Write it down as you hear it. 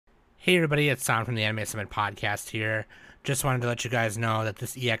Hey everybody, it's Sam from the Anime Summit podcast here. Just wanted to let you guys know that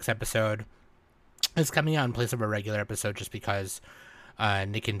this EX episode is coming out in place of a regular episode just because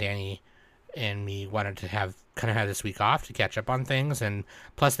Nick and Danny and me wanted to have this week off to catch up on things, and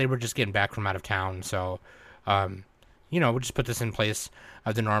plus they were just getting back from out of town, so we'll just put this in place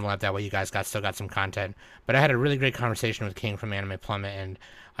of the normal app. That way you guys still got some content. But I had a really great conversation with King from Anime Plummet, and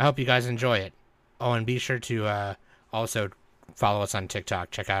I hope you guys enjoy it. Oh, and be sure to also follow us on TikTok.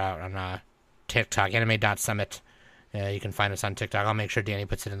 Check out on TikTok, anime.summit. You can find us on TikTok. I'll make sure Danny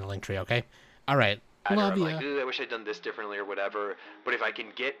puts it in the link tree, okay? All right. Love you. Like, I wish I'd done this differently or whatever. But if I can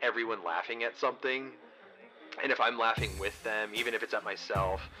get everyone laughing at something, and if I'm laughing with them, even if it's at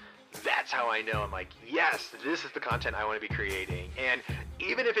myself, that's how I know I'm like, yes, this is the content I want to be creating. And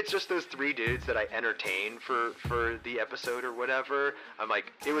even if it's just those three dudes that I entertain for the episode or whatever, I'm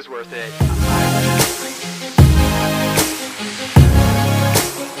like, it was worth it.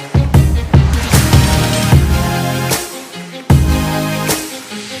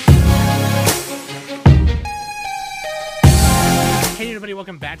 Hey everybody,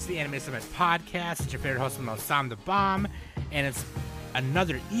 welcome back to the Anime Summit podcast. It's your favorite host, Sam the Bomb, and it's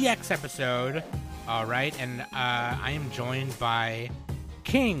another EX episode. All right, and I am joined by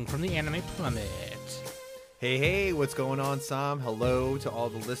King from the Anime Plummet. Hey, what's going on, Sam? Hello to all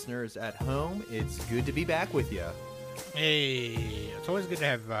the listeners at home. It's good to be back with you. Hey, it's always good to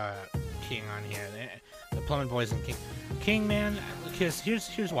have King on here. The Plummet Boys and King. King, man, because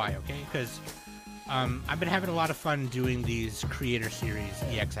here's why, okay? Because I've been having a lot of fun doing these Creator Series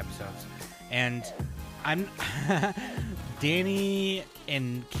EX episodes, and I'm Danny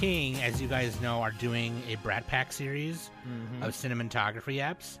and King, as you guys know, are doing a Brat Pack series of cinematography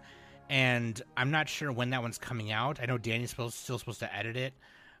apps, and I'm not sure when that one's coming out. I know Danny's still supposed to edit it,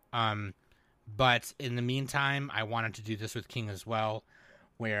 but in the meantime, I wanted to do this with King as well,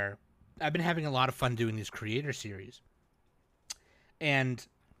 where I've been having a lot of fun doing these Creator Series, and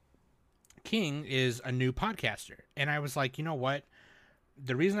King is a new podcaster, and I was like, you know what?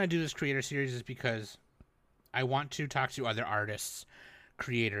 The reason I do this Creator Series is because I want to talk to other artists,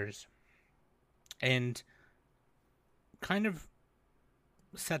 creators, and kind of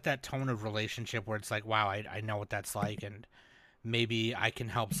set that tone of relationship where it's like, wow, I know what that's like, and maybe I can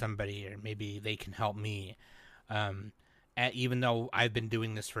help somebody, or maybe they can help me. Even though I've been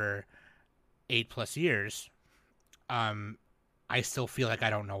doing this for 8+ years, I still feel like I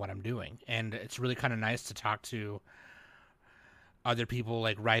don't know what I'm doing. And it's really kind of nice to talk to other people,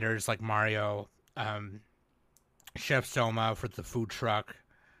 like writers like Mario, Chef Soma for the food truck,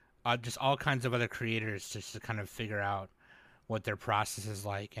 just all kinds of other creators just to kind of figure out what their process is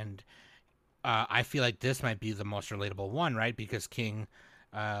like. And I feel like this might be the most relatable one, right? Because King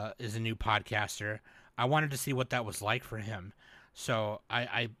is a new podcaster. I wanted to see what that was like for him. So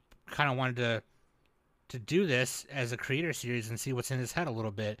I kind of wanted to do this as a Creator Series and see what's in his head a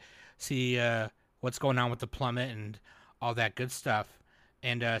little bit, see what's going on with the Plummet and all that good stuff.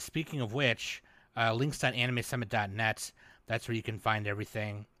 And speaking of which, links.animesummit.net, that's where you can find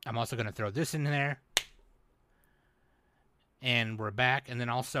everything. I'm also going to throw this in there. And we're back. And then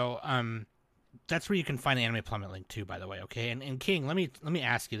also, that's where you can find the Anime Plummet link too, by the way, okay? And King, let me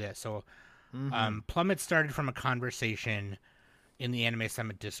ask you this. So, Plummet started from a conversation in the Anime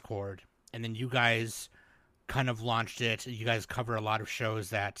Summit Discord, and then you guys kind of launched it. You guys cover a lot of shows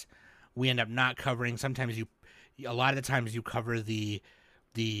that we end up not covering. Sometimes a lot of the times you cover the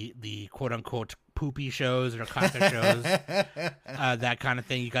quote unquote poopy shows or kaka shows, that kind of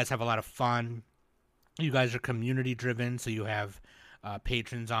thing. You guys have a lot of fun. You guys are community driven, so you have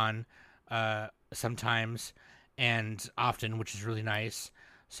patrons on sometimes and often, which is really nice.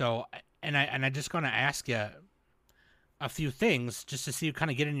 So, and I just going to ask you a few things just to see, kind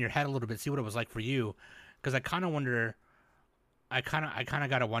of get in your head a little bit, see what it was like for you, because I kind of wonder. I kind of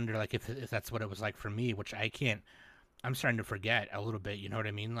gotta wonder, like, if that's what it was like for me, which I can't. I'm starting to forget a little bit. You know what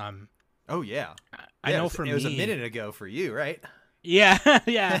I mean? Oh yeah. I know it was a minute ago for you, right? Yeah,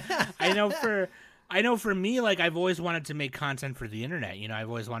 yeah. I know for me, like, I've always wanted to make content for the internet. You know, I've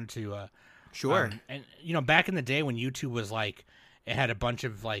always wanted to. Sure. And back in the day when YouTube was like, it had a bunch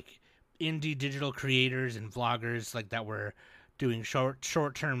of like indie digital creators and vloggers like that were doing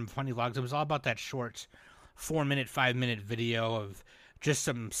short-term funny vlogs. It was all about that short 4-minute, 5-minute video of just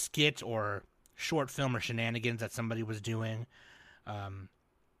some skit or short film or shenanigans that somebody was doing.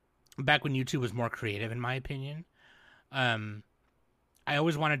 Back when YouTube was more creative, in my opinion. I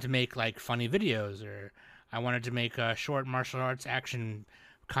always wanted to make like funny videos, or I wanted to make short martial arts action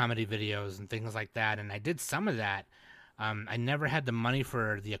comedy videos and things like that. And I did some of that. I never had the money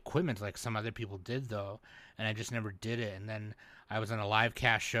for the equipment like some other people did, though, and I just never did it. And then I was on a live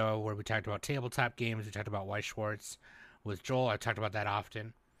cast show where we talked about tabletop games. We talked about Weiss Schwartz with Joel. I talked about that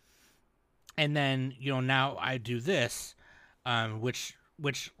often. And then, now I do this, which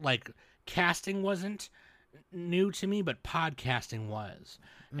like casting wasn't new to me, but podcasting was.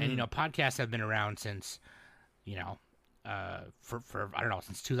 And, podcasts have been around since, for I don't know,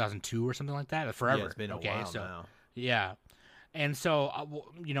 since 2002 or something like that. Forever. Yeah, it's been a while now. Yeah. And so,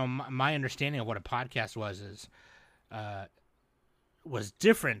 my understanding of what a podcast was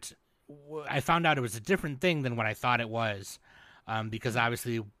different. I found out it was a different thing than what I thought it was, because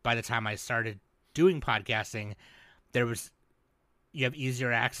obviously by the time I started doing podcasting, you have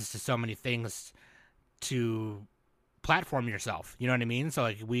easier access to so many things to platform yourself. You know what I mean? So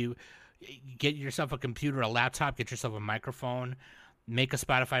like get yourself a computer, a laptop, get yourself a microphone, make a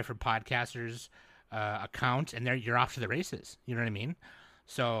Spotify for podcasters account, and there you're off to the races. You know what I mean?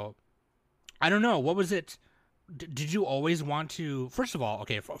 So I don't know. What was it? Did you always want to? First of all,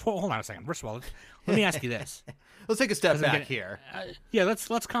 okay, hold on a second. First of all, let me ask you this. Let's take a step back here. Yeah,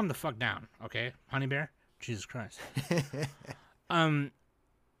 let's calm the fuck down, okay, Honey Bear? Jesus Christ.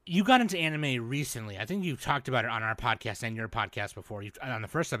 You got into anime recently. I think you've talked about it on our podcast and your podcast before. On the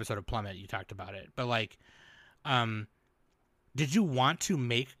first episode of Plummet, you talked about it. But like, did you want to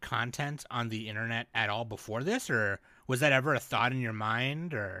make content on the internet at all before this, or was that ever a thought in your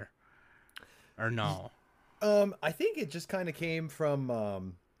mind, or no? I think it just kind of came from.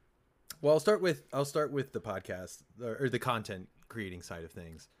 Well, I'll start with the podcast or the content creating side of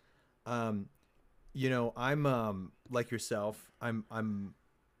things. I'm like yourself. I'm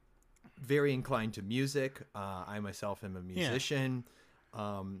very inclined to music. I myself am a musician.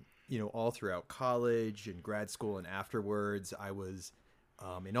 Yeah. All throughout college and grad school and afterwards, I was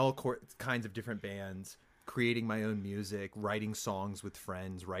in all kinds of different bands, creating my own music, writing songs with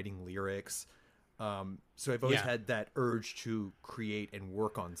friends, writing lyrics. So I've always had that urge to create and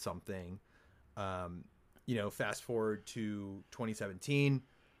work on something. Fast forward to 2017,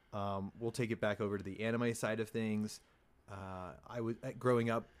 we'll take it back over to the anime side of things. Growing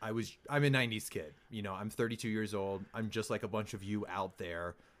up, I'm a 90s kid. I'm 32 years old. I'm just like a bunch of you out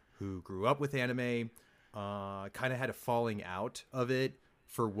there who grew up with anime, kind of had a falling out of it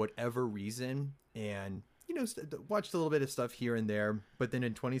for whatever reason. And, watched a little bit of stuff here and there. But then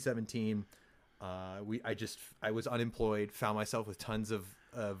in 2017, I was unemployed, found myself with tons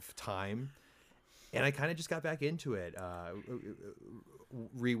of time, and I kind of just got back into it.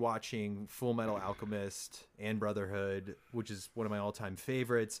 Rewatching Full Metal Alchemist and Brotherhood, which is one of my all-time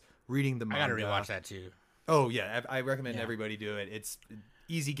favorites. Reading the manga. I gotta rewatch that too. Oh yeah, I recommend everybody do it. It's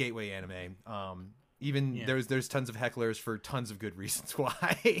easy gateway anime. There's tons of hecklers for tons of good reasons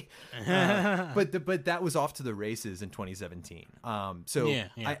why. But that was off to the races in 2017.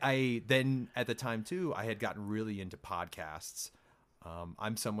 I then at the time too, I had gotten really into podcasts.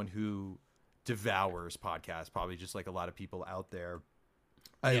 I'm someone who devours podcasts, probably just like a lot of people out there.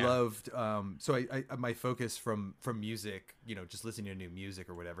 I loved my focus from music, just listening to new music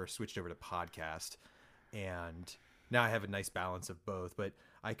or whatever, switched over to podcast, and now I have a nice balance of both. But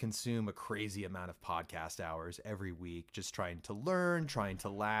I consume a crazy amount of podcast hours every week, just trying to learn, trying to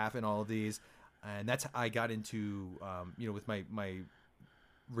laugh, and all of these. And that's how I got into, with my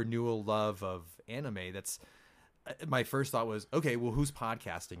renewal love of anime. That's my first thought was, okay, well, who's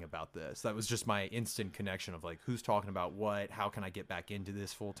podcasting about this? That was just my instant connection of like, who's talking about what? How can I get back into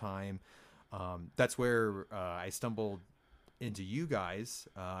this full time? That's where I stumbled into you guys,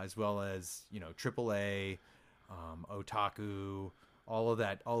 as well as AAA, Otaku. All of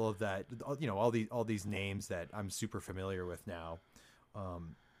that, all these names that I'm super familiar with now.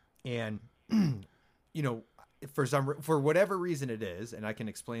 For whatever reason it is, and I can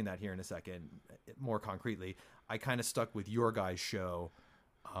explain that here in a second more concretely, I kind of stuck with your guys' show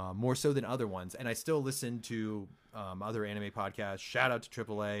more so than other ones. And I still listen to other anime podcasts. Shout out to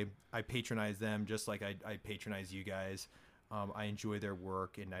AAA. I patronize them just like I patronize you guys. I enjoy their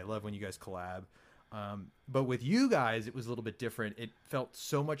work, and I love when you guys collab. But with you guys, it was a little bit different. It felt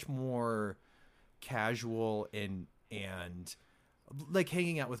so much more casual and like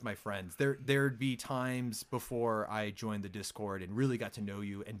hanging out with my friends. There'd be times before I joined the Discord and really got to know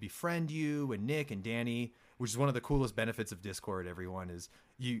you and befriend you and Nick and Danny, which is one of the coolest benefits of Discord. Everyone is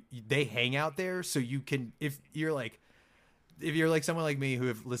they hang out there, so you can, if you're like someone like me who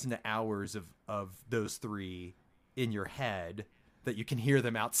have listened to hours of those three in your head, that you can hear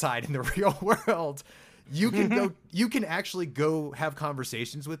them outside in the real world, you can actually go have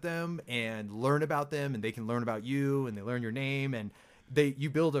conversations with them and learn about them, and they can learn about you, and they learn your name, and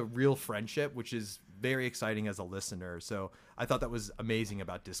you build a real friendship, which is very exciting as a listener. So I thought that was amazing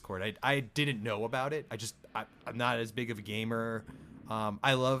about Discord. I didn't know about it. I'm not as big of a gamer.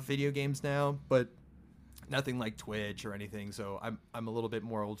 I love video games now, but nothing like Twitch or anything. So I'm a little bit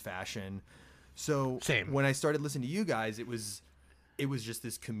more old fashioned. So Same. When I started listening to you guys, it was just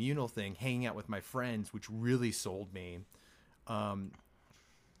this communal thing, hanging out with my friends, which really sold me. And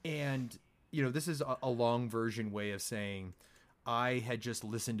this is a long version way of saying I had just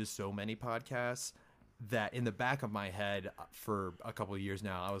listened to so many podcasts that in the back of my head for a couple of years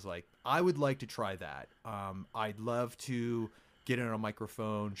now, I was like, I would like to try that. I'd love to get in on a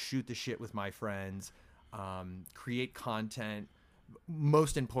microphone, shoot the shit with my friends, create content,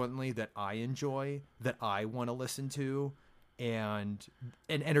 most importantly, that I enjoy, that I want to listen to, and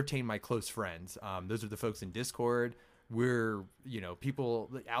entertain my close friends. Those are the folks in Discord. We're,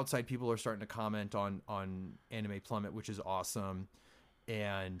 outside people are starting to comment on Anime Plummet, which is awesome.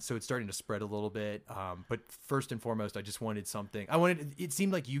 And so it's starting to spread a little bit. But first and foremost, I just wanted something. It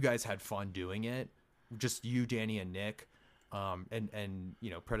seemed like you guys had fun doing it. Just you, Danny, and Nick, and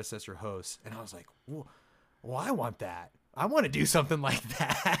predecessor hosts. And I was like, well, I want that. I want to do something like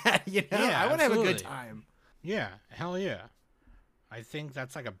that. Yeah, I want to have a good absolutely. time. Yeah, hell yeah. I think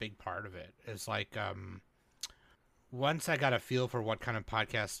that's like a big part of it. It's like, once I got a feel for what kind of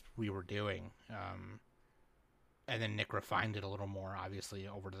podcast we were doing, and then Nick refined it a little more, obviously,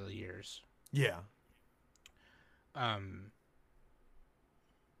 over the years. Yeah.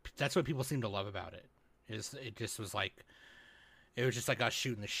 That's what people seem to love about it. It was just like us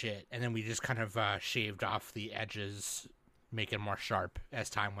shooting the shit, and then we just kind of shaved off the edges, make it more sharp as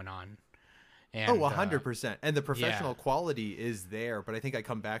time went on. And, 100%. And the professional quality is there, but I think I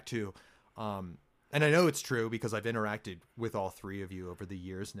come back to, and I know it's true because I've interacted with all three of you over the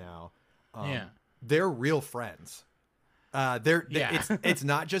years now. They're real friends. It's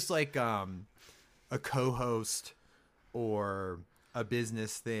not just like a co-host or a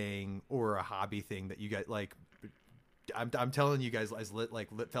business thing or a hobby thing that you guys like. I'm telling you guys as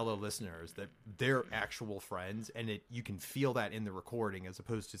fellow listeners that they're actual friends, and you can feel that in the recording as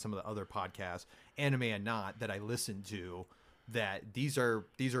opposed to some of the other podcasts, anime and not, that I listen to. That these are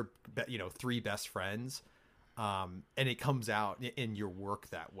three best friends, and it comes out in your work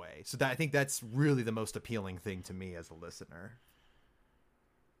that way. So I think that's really the most appealing thing to me as a listener.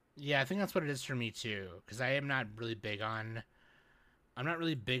 Yeah, I think that's what it is for me too, because I'm not really big on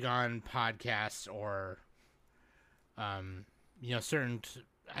podcasts or certain.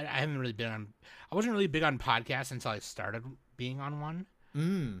 I haven't really been on. I wasn't really big on podcasts until I started being on one.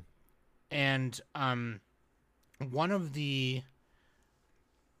 And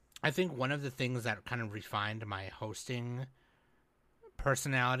I think one of the things that kind of refined my hosting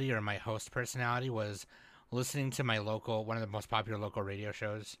personality or my host personality was listening to one of the most popular local radio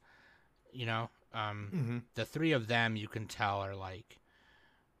shows. The three of them, you can tell, are like,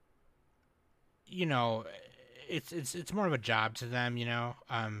 it's more of a job to them,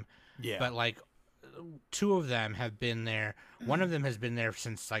 but like two of them have been there. One of them has been there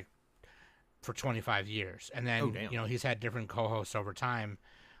since like for 25 years. And then, he's had different co-hosts over time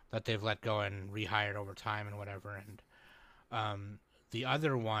that they've let go and rehired over time and whatever. And the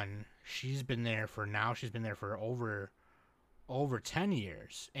other one, she's been there for over 10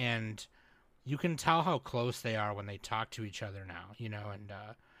 years. And you can tell how close they are when they talk to each other now, and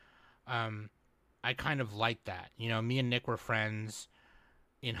I kind of like that. Me and Nick were friends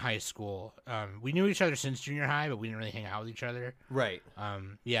in high school. We knew each other since junior high, but we didn't really hang out with each other. Right.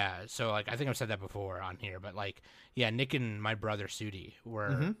 So like I think I've said that before on here, but like Nick and my brother Sudi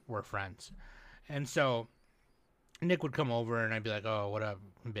were friends. And so Nick would come over and I'd be like, "Oh, what up,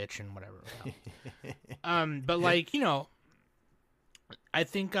 bitch," and whatever. But like, I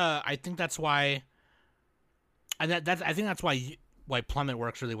think that's why, and I think that's why Plummet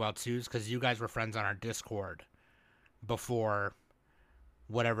works really well too, is because you guys were friends on our Discord before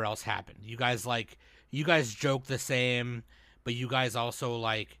whatever else happened. You guys joke the same, but you guys also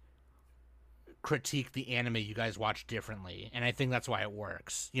like critique the anime you guys watch differently, and I think that's why it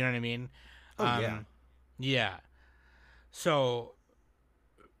works. You know what I mean? Yeah. So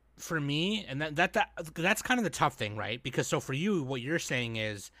for me, and that's kind of the tough thing, right? Because so for you, what you're saying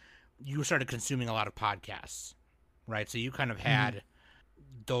is you started consuming a lot of podcasts, right? So you kind of had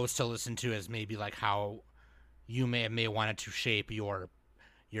those to listen to as maybe like how you may have wanted to shape your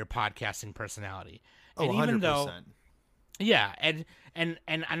podcasting personality. And 100%. even though, yeah, and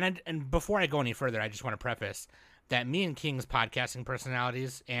before I go any further, I just want to preface that me and King's podcasting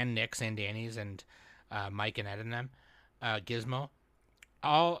personalities, and Nick's and Danny's and Mike and Ed and them, Gizmo,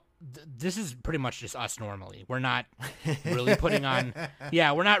 all this is pretty much just us normally. We're not really putting on,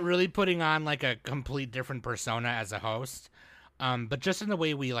 we're not really putting on like a complete different persona as a host. But just in the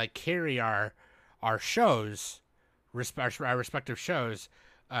way we like carry our shows, our respective shows,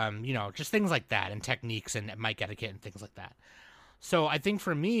 just things like that, and techniques and mic etiquette and things like that. So I think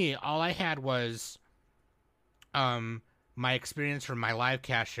for me, all I had was, my experience from my live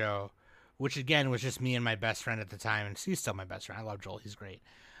cast show, which again was just me and my best friend at the time, and he's still my best friend. I love Joel; he's great.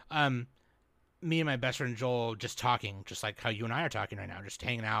 Me and my best friend Joel just talking, just like how you and I are talking right now, just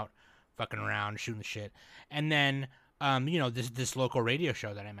hanging out, fucking around, shooting the shit. And then, this local radio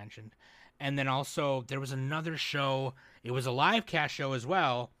show that I mentioned. And then also there was another show. It was a live cast show as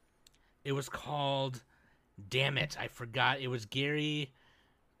well. It was called, damn it, I forgot. It was Gary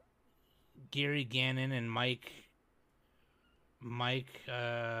Gannon and Mike.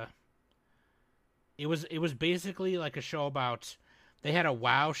 It was basically like a show about, they had a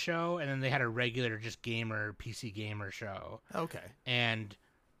WoW show, and then they had a regular just PC gamer show. Okay. And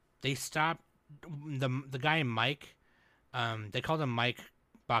they stopped the guy Mike. They called him Mike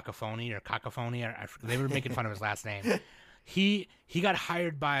Bacafoni or Cacophony. Or they were making fun of his last name. He got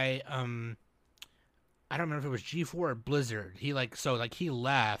hired by I don't remember if it was G4 or Blizzard. He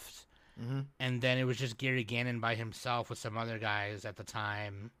left, and then it was just Gary Gannon by himself with some other guys at the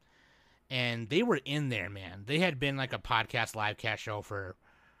time. And they were in there, man. They had been like a podcast live cast show for,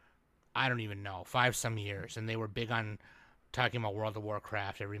 I don't even know, 5 some years. And they were big on talking about World of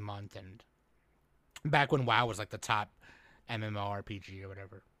Warcraft every month. And back when WoW was like the top MMORPG or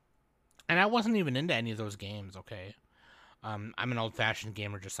whatever. And I wasn't even into any of those games, okay? I'm an old-fashioned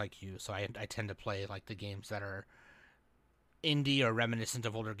gamer just like you. So I tend to play like the games that are indie or reminiscent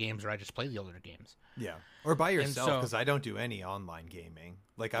of older games, or I just play the older games. Yeah, or by yourself, because I don't do any online gaming.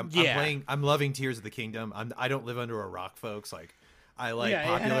 Like I'm loving Tears of the Kingdom. I don't live under a rock, folks. Like I like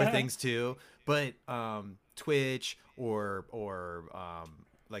popular things too, but Twitch or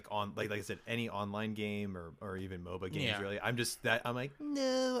like I said, any online game or even MOBA games really. I'm like,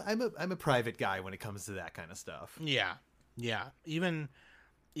 no, I'm a private guy when it comes to that kind of stuff. Yeah. Even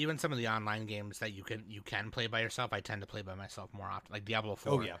some of the online games that you can play by yourself, I tend to play by myself more often. Like Diablo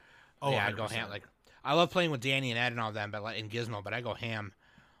 4. Oh yeah. I go ham. Like I love playing with Danny and Ed and all them, but like in Gizmo, but I go ham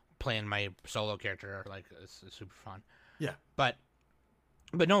playing my solo character. Like it's super fun. Yeah. But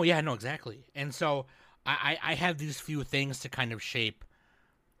no, exactly. And so I have these few things to kind of shape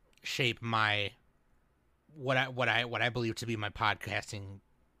my what I believe to be my podcasting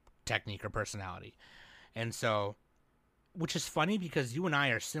technique or personality. And so, which is funny because you and I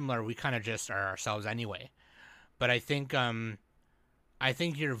are similar. We kind of just are ourselves anyway. But I think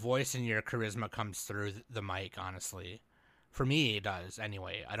your voice and your charisma comes through the mic, honestly. For me, it does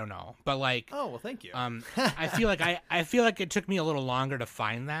anyway. I don't know. But like, oh, well, thank you. I feel like it took me a little longer to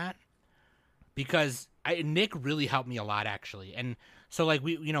find that because Nick really helped me a lot, actually. And so like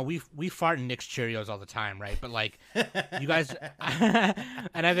we fart in Nick's Cheerios all the time, right? But like you guys,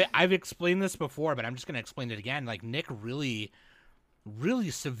 and I've explained this before, but I'm just gonna explain it again. Like Nick really, really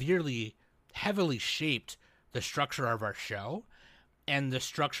severely, heavily shaped the structure of our show and the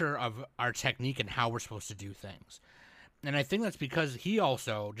structure of our technique and how we're supposed to do things. And I think that's because he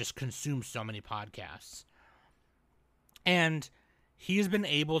also just consumes so many podcasts. And he's been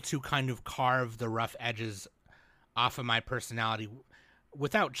able to kind of carve the rough edges off of my personality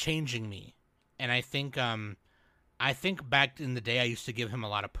without changing me. And I think back in the day I used to give him a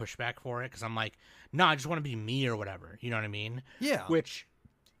lot of pushback for it because I'm like, no, I just want to be me or whatever. You know what I mean? Yeah. Which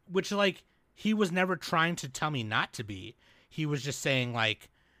like he was never trying to tell me not to be. He was just saying like,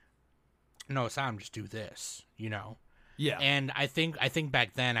 no, Sam, just do this, you know? Yeah. And I think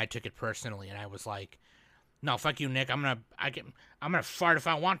back then I took it personally and I was like, no, fuck you, Nick. I'm gonna fart if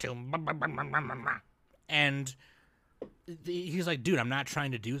I want to. And he's like, dude, I'm not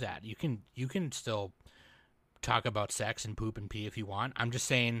trying to do that. You can still talk about sex and poop and pee if you want. I'm just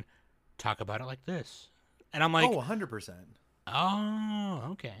saying, talk about it like this. And I'm like, oh, 100%. Oh,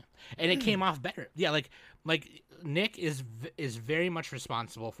 okay. And it came off better. Yeah, like Nick is very much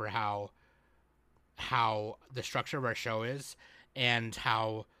responsible for how the structure of our show is and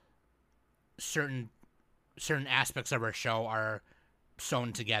how certain aspects of our show are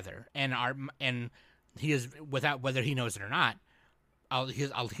sewn together, and he is, without whether he knows it or not,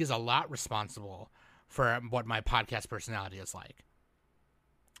 he's a lot responsible for what my podcast personality is like.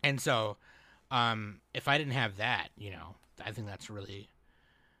 And so, if I didn't have that, I think that's really,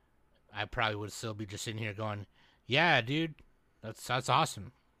 I probably would still be just sitting here going, yeah, dude, that's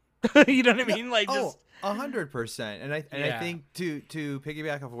awesome. You know what I mean? Like, just 100%. And I think to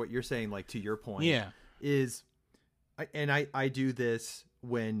piggyback off of what you're saying, like to your point, yeah, is, I do this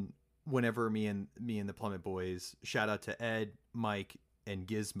whenever me and the Plummet boys, shout out to Ed, Mike, and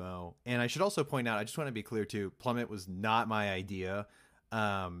Gizmo. And I should also point out, I just want to be clear too, Plummet was not my idea.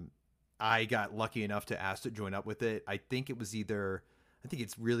 I got lucky enough to ask to join up with it. I think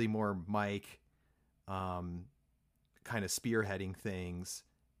it's really more Mike, kind of spearheading things,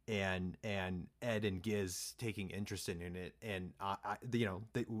 and Ed and Giz taking interest in it. And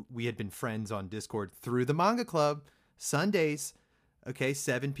we had been friends on Discord through the Manga Club Sundays. Okay,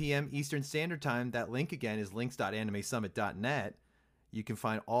 7 p.m. Eastern Standard Time. That link again is links.animesummit.net. You can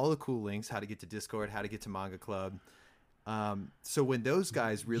find all the cool links, how to get to Discord, how to get to Manga Club. So when those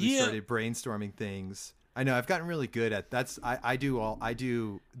guys really started brainstorming things, I know I've gotten really good at I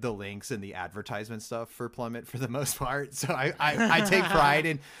do the links and the advertisement stuff for Plummet for the most part. So I take pride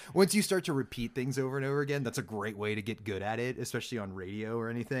in once you start to repeat things over and over again, that's a great way to get good at it, especially on radio or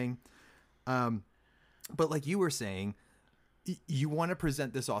anything. But like you were saying, you want to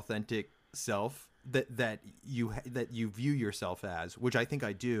present this authentic self that you view yourself as, which I think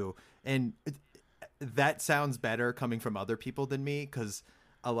I do. And that sounds better coming from other people than me, because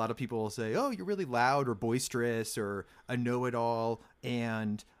a lot of people will say, oh, you're really loud or boisterous or a know-it-all,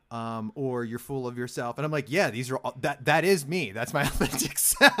 and or you're full of yourself. And I'm like, yeah, these are all, that is me. That's my authentic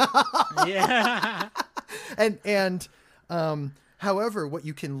self. Yeah. and however, what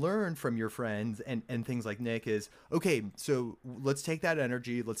you can learn from your friends and things like Nick is, okay, so let's take that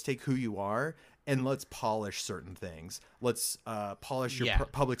energy, let's take who you are, and let's polish certain things. Let's polish your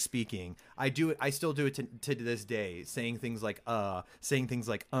public speaking. I still do it to this day, saying things like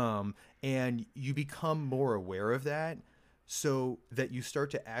and you become more aware of that, so that you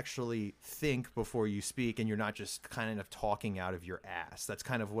start to actually think before you speak, and you're not just kind of talking out of your ass. That's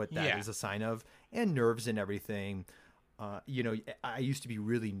kind of what that is a sign of. And nerves and everything. I used to be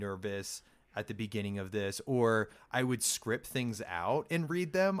really nervous at the beginning of this, or I would script things out and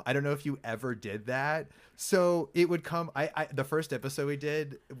read them. I don't know if you ever did that. So it would come, the first episode we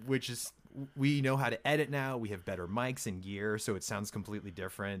did, which is, we know how to edit now. We have better mics and gear, so it sounds completely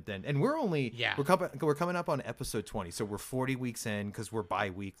different and we're only, we're coming up on episode 20. So we're 40 weeks in, because we're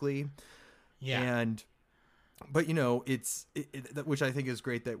bi-weekly. Yeah. But it's which I think is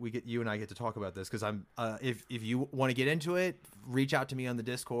great that you and I get to talk about this, because I'm if you want to get into it, reach out to me on the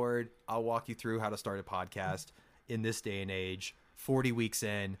Discord. I'll walk you through how to start a podcast in this day and age. 40 weeks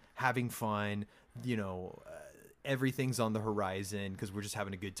in, having fun, everything's on the horizon, because we're just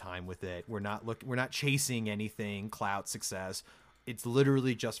having a good time with it. We're not chasing anything, clout, success. It's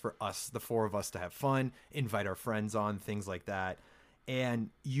literally just for us, the four of us, to have fun, invite our friends on, things like that. And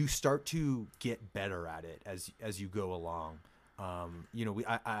you start to get better at it as you go along.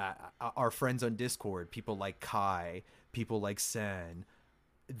 Our friends on Discord, people like Kai, people like Sen,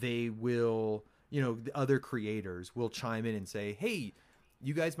 they will, the other creators will chime in and say, hey,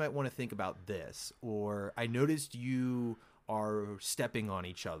 you guys might want to think about this, or I noticed you are stepping on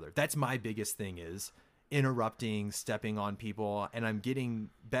each other. That's my biggest thing, is interrupting, stepping on people. And I'm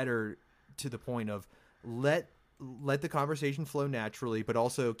getting better to the point of let the conversation flow naturally, but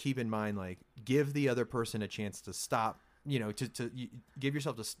also keep in mind, like, give the other person a chance to stop, to give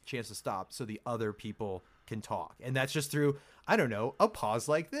yourself a chance to stop so the other people can talk. And that's just through, I don't know, a pause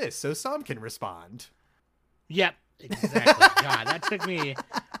like this so Sam can respond. Yep, exactly. God, that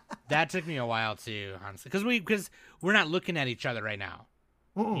took me a while too, honestly, because we're not looking at each other right now.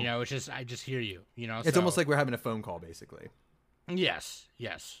 It's just, I just hear you, It's almost like we're having a phone call, basically. Yes.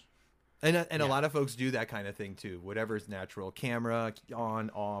 And a lot of folks do that kind of thing too. Whatever is natural, camera on,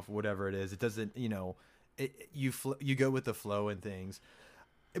 off, whatever it is. It doesn't, you go with the flow and things.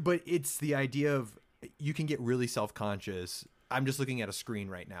 But it's the idea of, you can get really self-conscious. I'm just looking at a screen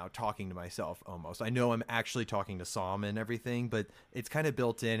right now, talking to myself almost. I know I'm actually talking to Sam and everything, but it's kind of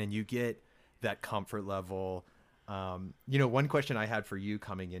built in, and you get that comfort level. One question I had for you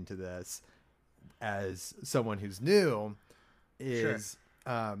coming into this, as someone who's new, is,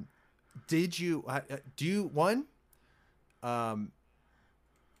 did you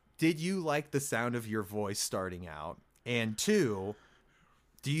like the sound of your voice starting out? And two,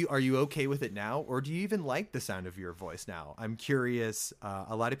 are you okay with it now, or do you even like the sound of your voice now? I'm curious.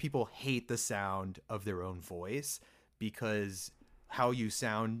 A lot of people hate the sound of their own voice, because how you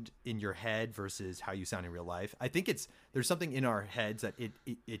sound in your head versus how you sound in real life. I think there's something in our heads that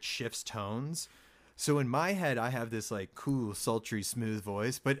it shifts tones. So in my head, I have this like cool, sultry, smooth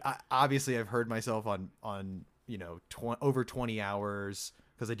voice, but obviously I've heard myself on over 20 hours,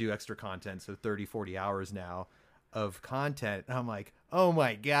 because I do extra content. So 30, 40 hours now of content. And I'm like, oh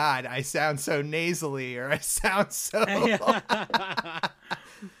my God, I sound so nasally, or I sound so.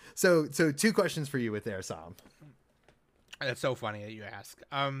 So two questions for you with there, Sam. That's so funny that you ask.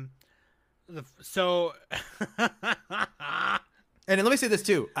 So And let me say this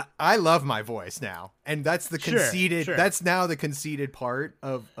too. I love my voice now, and that's the conceited. Sure. That's now the conceited part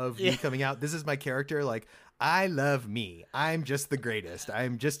of Yeah. me coming out. This is my character. Like, I love me. I'm just the greatest.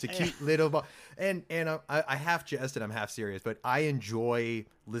 I'm just a cute little and I half jest and I'm half serious, but I enjoy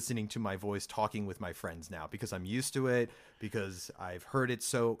listening to my voice talking with my friends now because I'm used to it, because I've heard it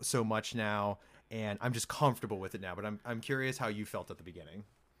so much now, and I'm just comfortable with it now. But I'm curious how you felt at the beginning.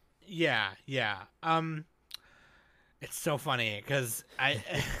 Yeah. It's so funny because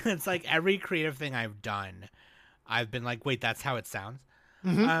it's like every creative thing I've done, I've been like, wait, that's how it sounds.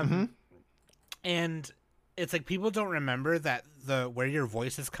 And it's like people don't remember that where your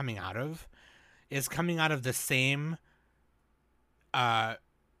voice is coming out of the same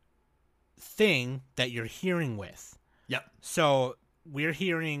thing that you're hearing with. Yep. So we're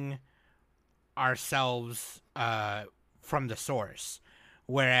hearing ourselves from the source.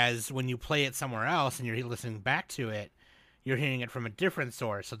 Whereas when you play it somewhere else and you're listening back to it, you're hearing it from a different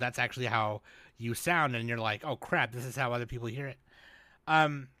source. So that's actually how you sound, and you're like, oh crap, this is how other people hear it.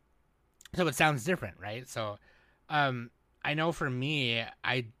 So it sounds different, right? So I know for me,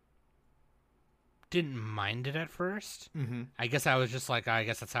 I didn't mind it at first. Mm-hmm. I guess I was just like, oh, I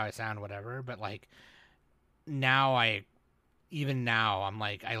guess that's how I sound, whatever. But like now even now, I'm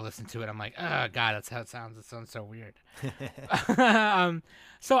like, I listen to it, I'm like, oh god, that's how it sounds. It sounds so weird.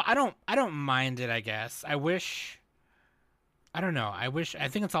 So I don't mind it. I guess I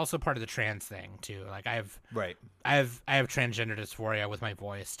think it's also part of the trans thing too. Like I have transgender dysphoria with my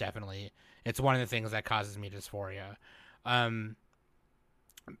voice. Definitely, it's one of the things that causes me dysphoria.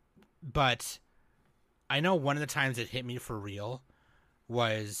 But I know one of the times it hit me for real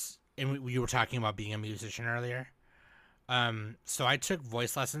was, and you were talking about being a musician earlier. So I took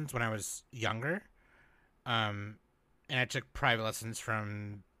voice lessons when I was younger. And I took private lessons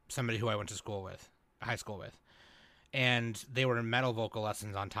from somebody who I went to high school with. And they were metal vocal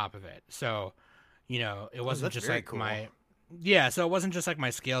lessons on top of it. So, it wasn't just like cool. so it wasn't just like my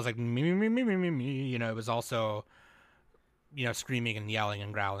scales, like me, it was also, screaming and yelling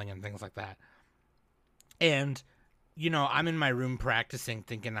and growling and things like that. And, I'm in my room practicing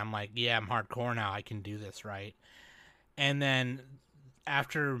thinking, I'm like, yeah, I'm hardcore now. I can do this, right? And then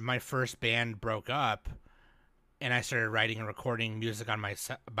after my first band broke up and I started writing and recording music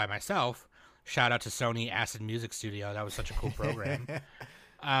by myself, shout out to Sony Acid Music Studio. That was such a cool program.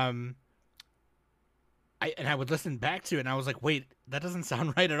 I would listen back to it and I was like, wait, that doesn't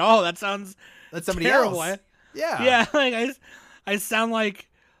sound right at all. That's somebody terrible. else. Yeah. Like I sound like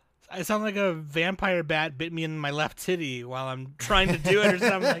a vampire bat bit me in my left titty while I'm trying to do it or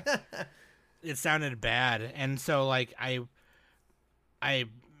something. Like, it sounded bad. And so like I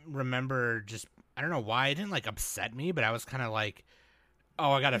remember just, I don't know why it didn't like upset me, but I was kind of like,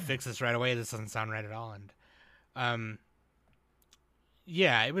 oh, I got to fix this right away. This doesn't sound right at all. And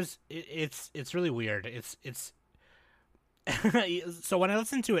it's really weird. It's so when I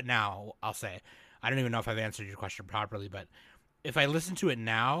listen to it now, I'll say, I don't even know if I've answered your question properly, but if I listen to it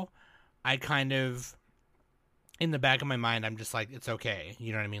now, I kind of, in the back of my mind, I'm just like, it's okay.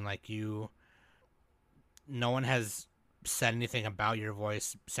 You know what I mean? Like no one has said anything about your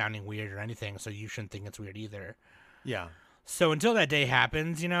voice sounding weird or anything, so you shouldn't think it's weird either. Yeah. So until that day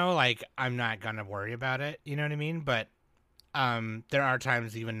happens, like I'm not gonna worry about it. You know what I mean? But there are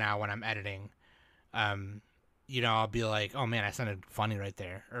times even now when I'm editing, I'll be like, oh man, I sounded funny right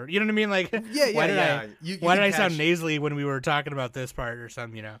there, or you know what I mean? Like, why did I sound nasally when we were talking about this part or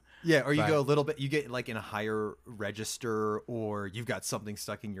something? Yeah, or you go a little bit, you get like in a higher register, or you've got something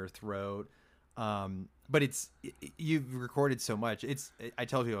stuck in your throat. But you've recorded so much. I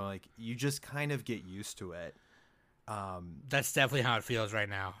tell people, like, you just kind of get used to it. That's definitely how it feels right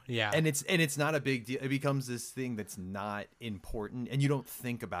now. Yeah. And it's not a big deal. It becomes this thing that's not important and you don't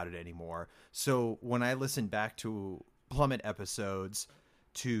think about it anymore. So when I listen back to Plummet episodes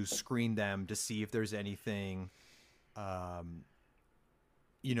to screen them to see if there's anything, that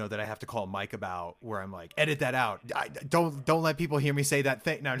I have to call Mike about, where I'm like, edit that out. Don't let people hear me say that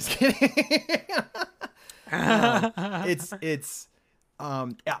thing. No, I'm just kidding.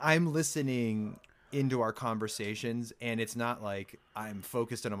 I'm listening into our conversations, and it's not like I'm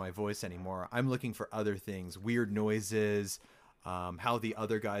focused on my voice anymore. I'm looking for other things, weird noises, how the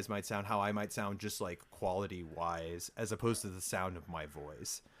other guys might sound, how I might sound, just like quality wise, as opposed to the sound of my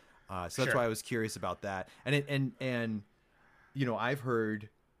voice. So that's why I was curious about that. And I've heard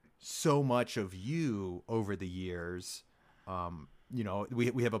so much of you over the years.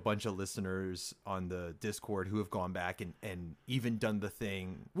 We have a bunch of listeners on the Discord who have gone back and even done the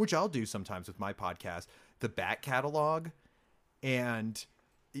thing, which I'll do sometimes with my podcast, the back catalog, And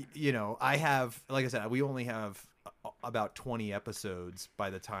you know, I have, like I said, we only have about 20 episodes by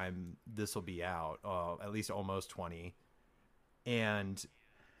the time this will be out, at least almost 20. And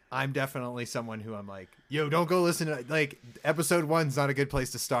I'm definitely someone who I'm like, yo, don't go listen to, like, episode 1's not a good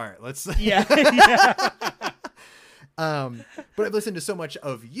place to start. Let's yeah. Yeah. But I've listened to so much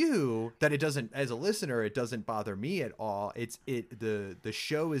of you that it doesn't, as a listener, it doesn't bother me at all. The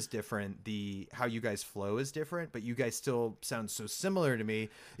show is different. How you guys flow is different, but you guys still sound so similar to me.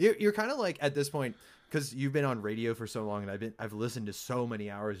 You're kind of like, at this point, because you've been on radio for so long, and I've listened to so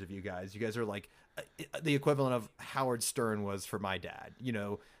many hours of you guys. You guys are like the equivalent of Howard Stern was for my dad. You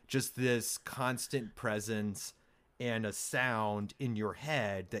know, just this constant presence and a sound in your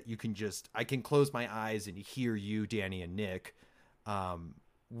head that you can I can close my eyes and hear you, Danny and Nick,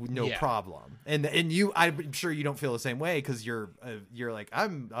 no problem. And you, I'm sure you don't feel the same way, because you're like,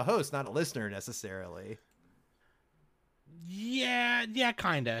 I'm a host, not a listener necessarily. Yeah,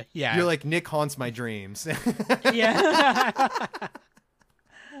 kinda. Yeah. You're like, Nick haunts my dreams. Yeah.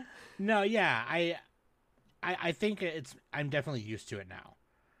 No, yeah. I think I'm definitely used to it now.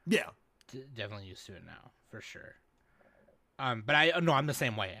 Yeah. Definitely used to it now, for sure. But I'm the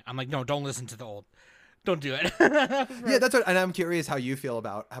same way. I'm like, no, don't listen to the old. Don't do it. Yeah, that's what, and I'm curious how you feel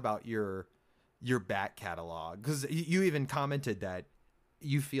about your back catalog, because you even commented that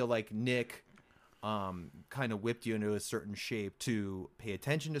you feel like Nick kind of whipped you into a certain shape to pay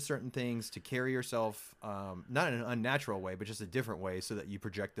attention to certain things, to carry yourself not in an unnatural way, but just a different way, so that you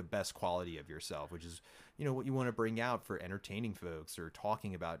project the best quality of yourself, which is, you know, what you want to bring out for entertaining folks or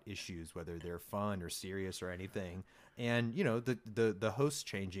talking about issues, whether they're fun or serious or anything. And, you know, the host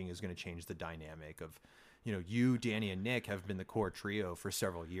changing is going to change the dynamic of, you know, you, Danny, and Nick have been the core trio for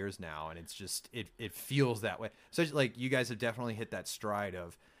several years now, and it's just it feels that way. So, like, you guys have definitely hit that stride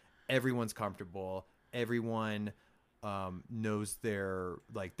of everyone's comfortable, everyone knows their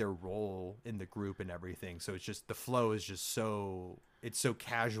role in the group and everything. So it's just, the flow is just so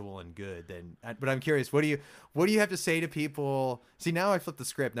casual and good. But I'm curious, what do you have to say to people? See, now I flipped the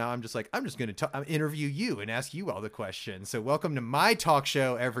script. Now I'm just like, I'm just going to interview you and ask you all the questions. So welcome to my talk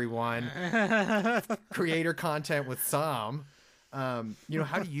show, everyone. Creator content with Sam. You know,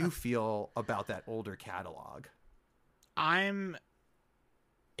 how do you feel about that older catalog?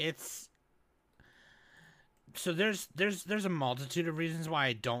 So there's a multitude of reasons why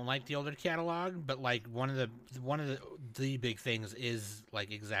I don't like the older catalog, but like one of the big things is like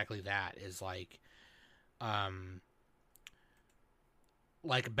exactly that, is like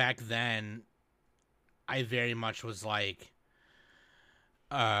back then I very much was like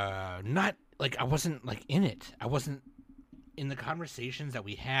not like, I wasn't like in it. I wasn't in the conversations that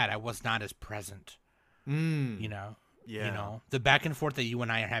we had. I was not as present. You know? Yeah. You know, the back and forth that you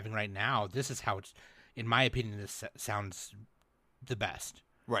and I are having right now, this is how it's, in my opinion, this sounds the best.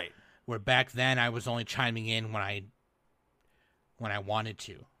 Right. Where back then I was only chiming in when I wanted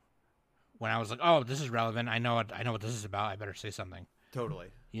to. When I was like, oh, this is relevant. I know what this is about. I better say something. Totally.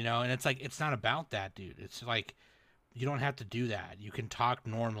 You know, and it's like, it's not about that, dude. It's like, you don't have to do that. You can talk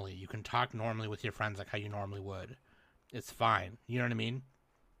normally. You can talk normally with your friends like how you normally would. It's fine. You know what I mean?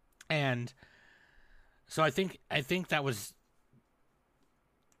 And so I think that's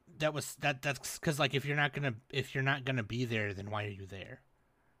because, like, if you're not gonna be there, then why are you there?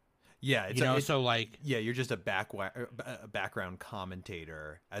 Yeah, so like, yeah, you're just a background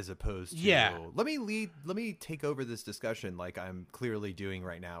commentator, as opposed to, yeah, let me take over this discussion like I'm clearly doing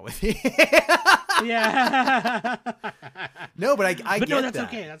right now with you. Yeah. No, but I get that's that.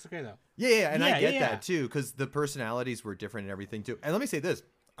 okay. That's okay though. Yeah, and I get yeah. that too, because the personalities were different and everything too. And let me say this: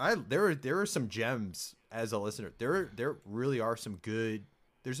 there are some gems as a listener. There really are some good.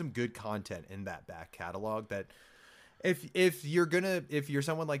 There's some good content in that back catalog that, if you're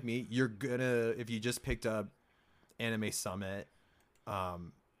someone like me, if you just picked up Anime Summit,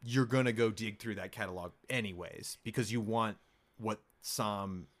 you're gonna go dig through that catalog anyways, because you want what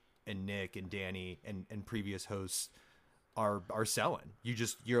Sam and Nick and Danny and previous hosts are selling.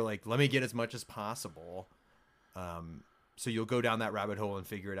 You're like, let me get as much as possible. So you'll go down that rabbit hole and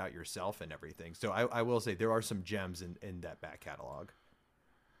figure it out yourself and everything. So I will say there are some gems in that back catalog.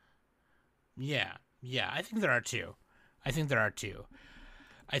 Yeah, I think there are too. I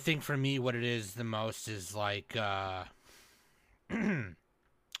think for me, what it is the most is like,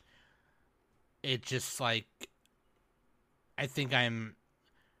 it just like, I think I'm,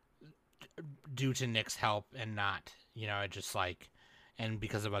 due to Nick's help and not, you know, just like, and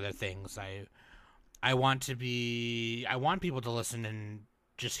because of other things, I want people to listen and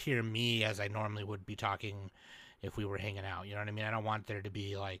just hear me as I normally would be talking if we were hanging out. You know what I mean? I don't want there to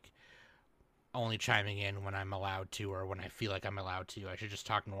be like only chiming in when I'm allowed to or when I feel like I'm allowed to. I should just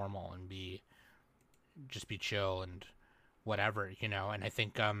talk normal and be chill and whatever, you know. And I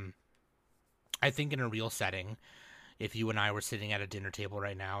think in a real setting, if you and I were sitting at a dinner table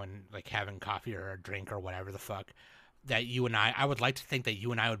right now and like having coffee or a drink or whatever the fuck, that you and I would like to think that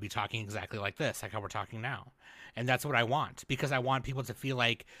you and I would be talking exactly like this, like how we're talking now. And that's what I want, because I want people to feel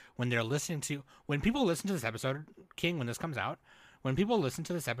like when people listen to this episode, King, when this comes out, when people listen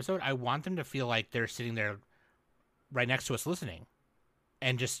to this episode, I want them to feel like they're sitting there right next to us listening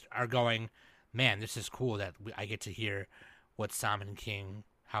and just are going, man, this is cool that I get to hear what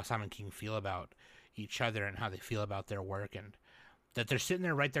how Sam and King feel about each other and how they feel about their work, and that they're sitting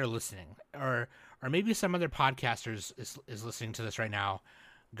there right there listening. Or maybe some other podcasters is listening to this right now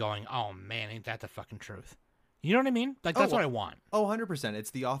going, oh man, ain't that the fucking truth? You know what I mean? Like, that's what I want. Oh, 100%.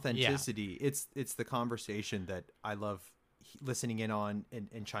 It's the authenticity. Yeah. It's the conversation that I love listening in on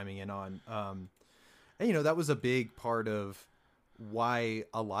and chiming in on. And, you know, that was a big part of why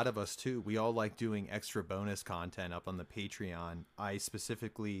a lot of us, too, we all like doing extra bonus content up on the Patreon. I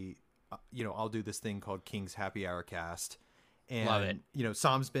specifically, you know, I'll do this thing called King's Happy Hour Cast. And, love it. You know,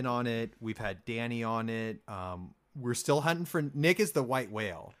 Sam's been on it. We've had Danny on it. We're still hunting for Nick is the white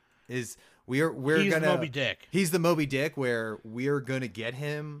whale. He's the Moby Dick. He's the Moby Dick, where we're gonna get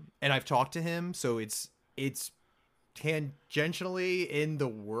him, and I've talked to him, so it's tangentially in the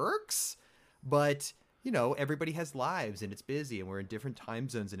works. But you know, everybody has lives and it's busy, and we're in different time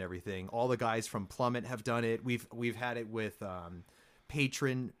zones and everything. All the guys from Plummet have done it. We've had it with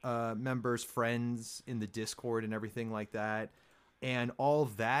patron members, friends in the Discord and everything like that. And all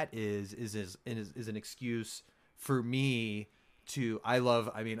of that is an excuse for me to,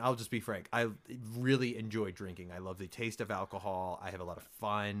 I'll just be frank. I really enjoy drinking. I love the taste of alcohol. I have a lot of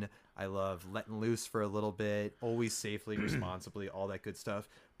fun. I love letting loose for a little bit, always safely, responsibly, all that good stuff.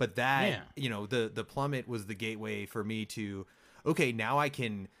 But that, you know, the Plummet was the gateway for me to, okay, now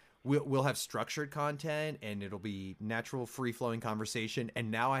we'll have structured content and it'll be natural, free-flowing conversation. And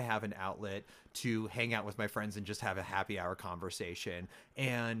now I have an outlet to hang out with my friends and just have a happy hour conversation.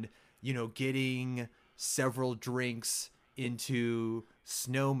 And, you know, getting several drinks into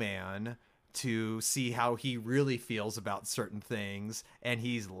Snowman to see how he really feels about certain things, and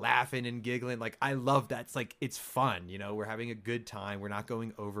he's laughing and giggling. Like, I love that. It's like, it's fun, you know, we're having a good time. We're not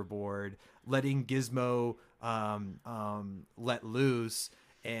going overboard, letting Gizmo let loose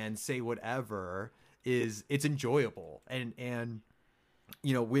and say whatever it's enjoyable. And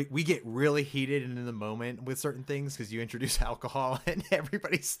you know, we get really heated in the moment with certain things because you introduce alcohol and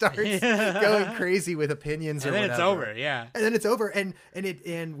everybody starts going crazy with opinions, and then whatever. It's over, yeah. And then it's over,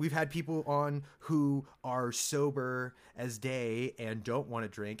 and we've had people on who are sober as day and don't want to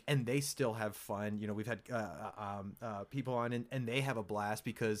drink, and they still have fun. You know, we've had people on, and they have a blast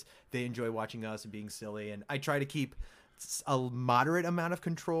because they enjoy watching us and being silly. And I try to keep a moderate amount of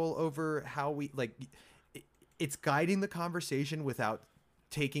control over how we it's guiding the conversation without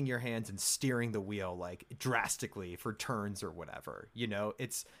taking your hands and steering the wheel like drastically for turns or whatever. You know,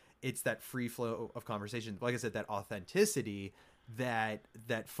 it's that free flow of conversation. Like I said, that authenticity that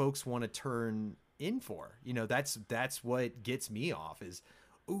folks want to turn in for. You know, that's what gets me off is,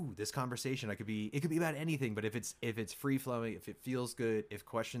 ooh, this conversation. It could be about anything, but if it's free flowing, if it feels good, if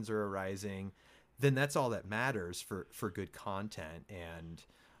questions are arising, then that's all that matters for good content. And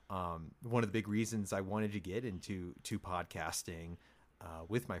one of the big reasons I wanted to get into podcasting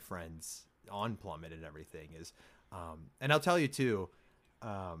with my friends on Plummet and everything is, and I'll tell you too,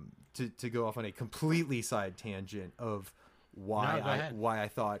 to go off on a completely side tangent of why I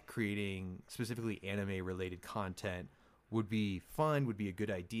thought creating specifically anime related content would be fun, would be a good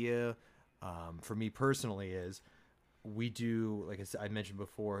idea. For me personally, is we do, like I mentioned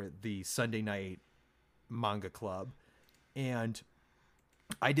before, the Sunday night manga club, and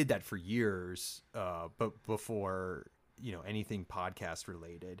I did that for years, but before, you know, anything podcast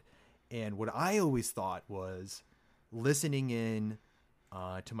related. And what I always thought was listening in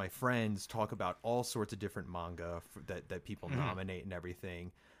to my friends talk about all sorts of different manga that people nominate and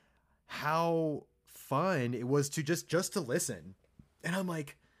everything, how fun it was to just to listen. And I'm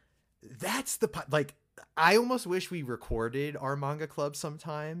like, that's I almost wish we recorded our manga club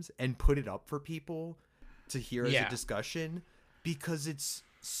sometimes and put it up for people to hear as a discussion, because it's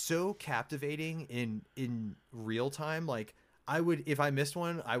so captivating in real time. Like, I would, if I missed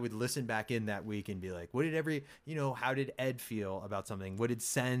one, I would listen back in that week and be like, what did how did Ed feel about something? What did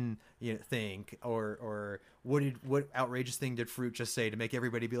Sen, think? Or what outrageous thing did Fruit just say to make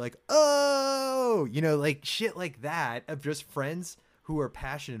everybody be like, oh, like shit like that, of just friends who are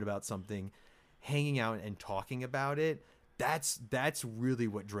passionate about something, hanging out and talking about it. That's really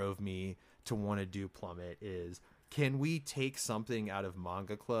what drove me to want to do Plummet is, can we take something out of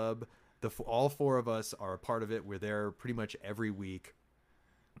Manga Club? All four of us are a part of it. We're there pretty much every week,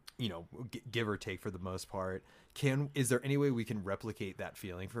 you know, give or take for the most part. Is there any way we can replicate that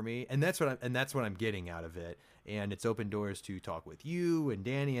feeling for me? And that's what I'm getting out of it. And it's open doors to talk with you and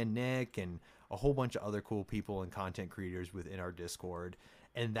Danny and Nick and a whole bunch of other cool people and content creators within our Discord.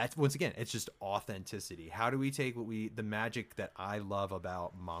 And that's, once again, it's just authenticity. How do we take the magic that I love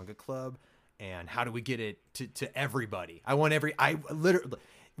about Manga Club, and how do we get it to everybody?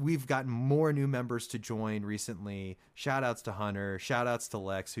 We've gotten more new members to join recently. Shout outs to Hunter, shout outs to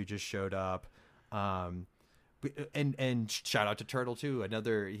Lex, who just showed up. And shout out to Turtle too.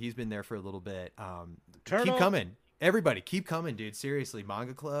 He's been there for a little bit. Turtle. Keep coming. Everybody keep coming, dude. Seriously,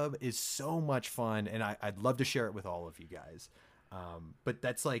 Manga Club is so much fun, and I'd love to share it with all of you guys. But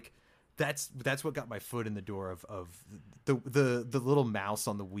that's what got my foot in the door of the little mouse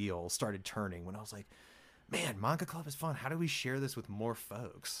on the wheel started turning when I was like, man, Manga Club is fun. How do we share this with more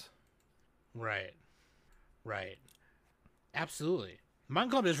folks? Right. Absolutely.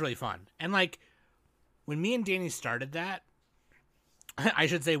 Manga Club is really fun. And like, when me and Danny started that, I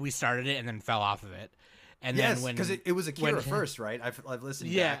should say we started it and then fell off of it. And yes, then because it was Akira first, right? I've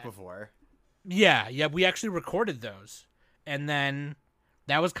listened back before. Yeah, we actually recorded those. And then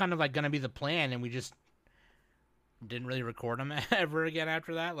that was kind of like going to be the plan, and we just didn't really record them ever again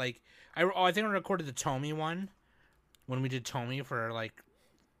after that. Like, I think I recorded the Tomy one when we did Tomy for like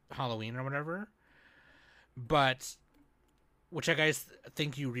Halloween or whatever. But which I guys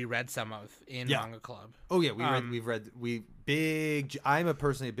think you reread some of in Manga Club. Oh yeah, I'm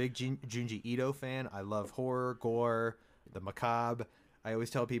personally a big Junji Ito fan. I love horror, gore, the macabre. I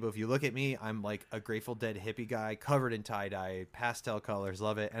always tell people, if you look at me, I'm like a Grateful Dead hippie guy covered in tie-dye, pastel colors,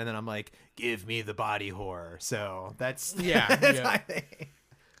 love it. And then I'm like, give me the body horror. So that's my thing.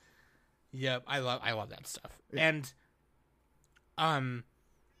 Yep, I love that stuff. And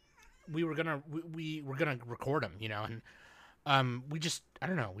we were gonna record them, you know, and we just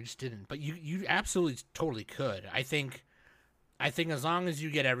didn't. But you absolutely totally could. I think as long as you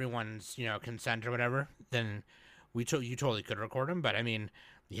get everyone's, you know, consent or whatever, then you totally could record them. But I mean,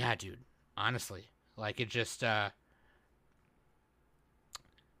 yeah, dude, honestly, like, it just the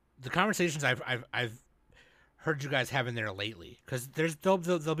conversations I've heard you guys having there lately, because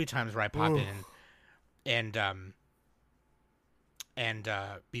there'll be times where I pop in and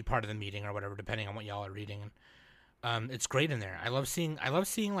be part of the meeting or whatever, depending on what y'all are reading. It's great in there. I love seeing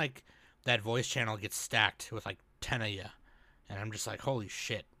like that voice channel get stacked with like 10 of you, and I'm just like, holy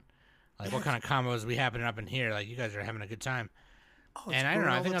shit. Like, what kind of combos we happening up in here? Like, you guys are having a good time. Oh, and I don't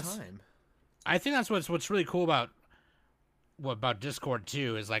know. I think that's what's really cool about Discord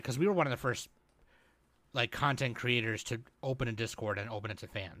too, is like, because we were one of the first like content creators to open a Discord and open it to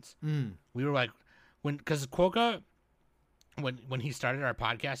fans. We were like, because Quokka, when he started our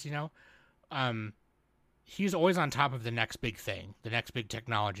podcast, you know, he's always on top of the next big thing, the next big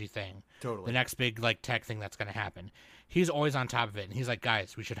technology thing, totally, the next big like tech thing that's going to happen. He's always on top of it, and he's like,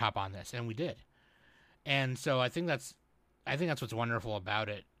 guys, we should hop on this, and we did. And so I think that's what's wonderful about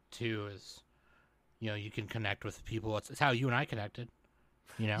it too, is, you know, you can connect with people. It's how you and I connected,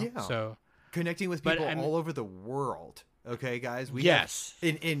 you know. Yeah. So connecting with people all over the world. Okay, guys. We have,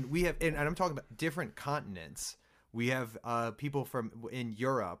 and I'm talking about different continents. We have people in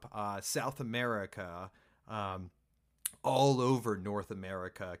Europe, South America, all over North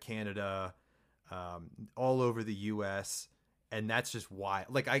America, Canada, all over the U.S., and that's just why.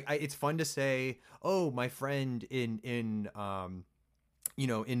 Like, it's fun to say, oh, my friend in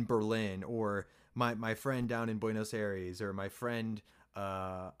Berlin, or my friend down in Buenos Aires, or my friend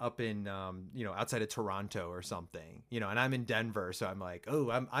up in outside of Toronto or something, you know, and I'm in Denver, so I'm like, oh,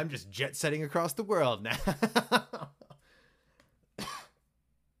 I'm just jet setting across the world now.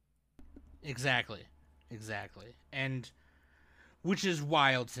 Exactly. And which is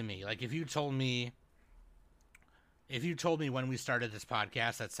wild to me. Like, if you told me when we started this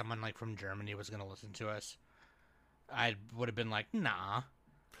podcast that someone like from Germany was going to listen to us, I would have been like, nah.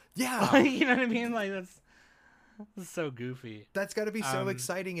 Yeah. You know what I mean? Like, that's so goofy. That's got to be so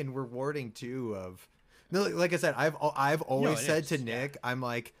exciting and rewarding too. Like I said, I've always said to Nick, I'm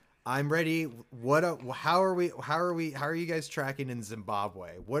like, I'm ready. How are you guys tracking in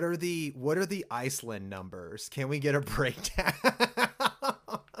Zimbabwe? What are the Iceland numbers? Can we get a breakdown?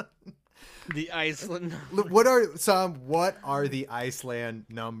 The Iceland numbers. What are the Iceland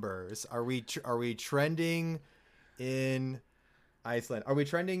numbers? Are we trending in Iceland? Are we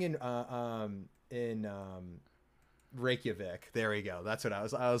trending in Reykjavik? There we go. That's what I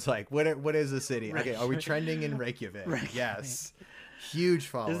was like, what is the city? Okay, are we trending in Reykjavik? Yes. Huge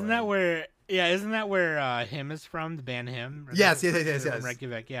following. Isn't that where Yeah, isn't that where Him is from? The band Him? Yes. From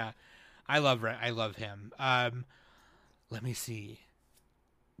Reykjavik, yeah. I love him. Let me see.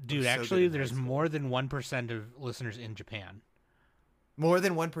 Dude, actually, there's more than 1% of listeners in Japan. More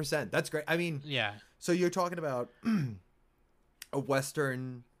than 1%. That's great. I mean, yeah. So you're talking about a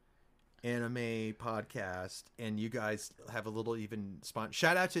Western anime podcast, and you guys have a little even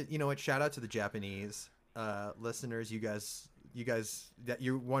shout out to the Japanese listeners. You guys that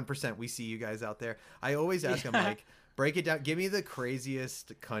you're 1%. We see you guys out there. I always ask them, like, break it down. Give me the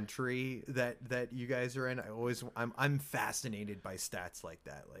craziest country that you guys are in. I'm fascinated by stats like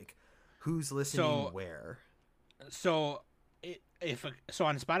that. Like, who's listening where? So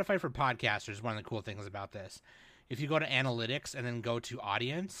on Spotify for podcasters, one of the cool things about this, if you go to analytics and then go to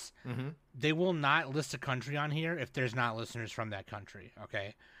audience, they will not list a country on here if there's not listeners from that country.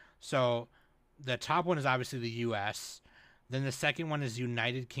 Okay. So the top one is obviously the US. Then the second one is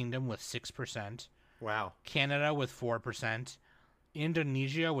United Kingdom with 6%. Wow. Canada with 4%.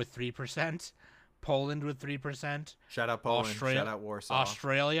 Indonesia with 3%. Poland with 3%. Shout out Poland. Shout out Warsaw.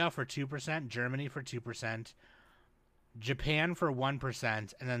 Australia for 2%. Germany for 2%. Japan for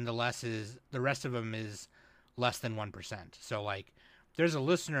 1%, and then the rest of them is less than 1%. So, like, there's a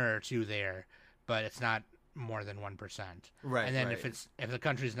listener or two there, but it's not more than 1%. Right. And then if the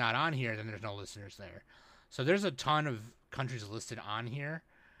country's not on here, then there's no listeners there. So there's a ton of countries listed on here.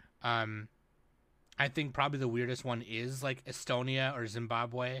 I think probably the weirdest one is like Estonia or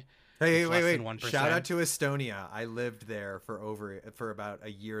Zimbabwe. Hey, wait. Shout out to Estonia. I lived there for about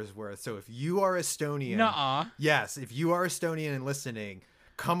a year's worth. So if you are Estonian, yes, if you are Estonian and listening,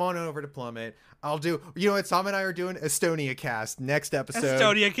 come on over to Plummet. I'll do, what, Sam and I are doing Estonia cast next episode.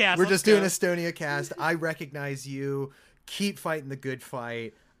 Estonia cast. We're just doing Estonia cast. I recognize you. Keep fighting the good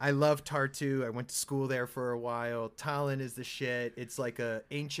fight. I love Tartu. I went to school there for a while. Tallinn is the shit. It's like a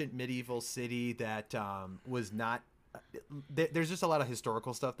ancient medieval city that was not. There's just a lot of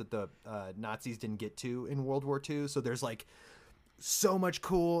historical stuff that the Nazis didn't get to in World War II. So there's like so much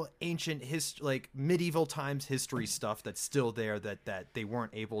cool ancient like medieval times history stuff that's still there that they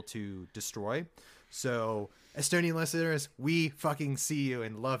weren't able to destroy. So Estonian listeners, we fucking see you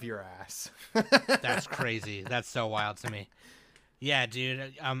and love your ass. That's crazy. That's so wild to me. Yeah,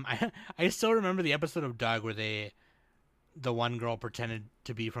 dude. I still remember the episode of Doug where the one girl pretended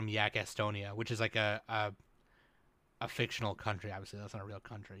to be from Yak, Estonia, which is like a fictional country. Obviously, that's not a real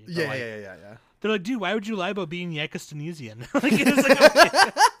country. Yeah. They're like, dude, why would you lie about being Yak Estonian? Like, it was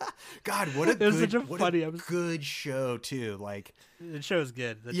like God, what a good good show too. Like, the show's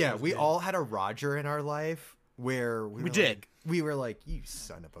good. We all had a Roger in our life where we were like, you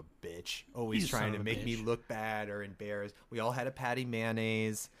son of a bitch, always trying to make me look bad or embarrassed. We all had a Patty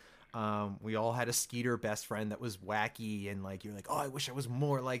Mayonnaise. We all had a Skeeter best friend that was wacky and like, you're like, oh, I wish I was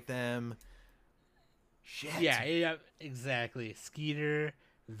more like them. Shit. Yeah, exactly. Skeeter,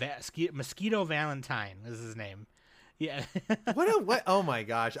 Mosquito Valentine is his name. Yeah. what? Oh my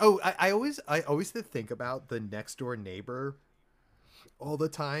gosh. Oh, I always think about the next door neighbor all the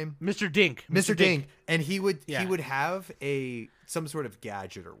time. Mr. Dink. Mr. Dink. And he would have some sort of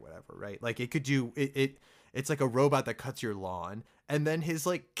gadget or whatever, right? Like it could do it's like a robot that cuts your lawn. And then his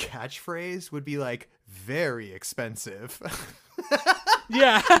like catchphrase would be like, very expensive.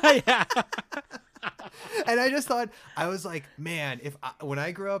 Yeah. And I just thought, I was like, man, when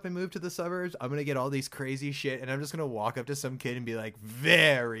I grow up and move to the suburbs, I'm going to get all these crazy shit. And I'm just going to walk up to some kid and be like,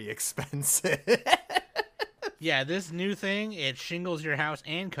 very expensive. Yeah, this new thing, it shingles your house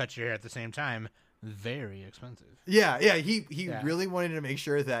and cuts your hair at the same time. Very expensive. Yeah. He really wanted to make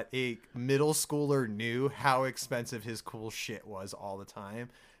sure that a middle schooler knew how expensive his cool shit was all the time.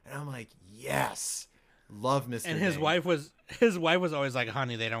 And I'm like, yes. Love Mr. And his wife was always like,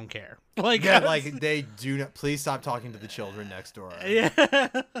 honey, they don't care. Like, yeah, like they do not. Please stop talking to the children next door. Yeah.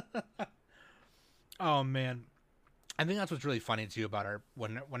 Oh man, I think that's what's really funny too about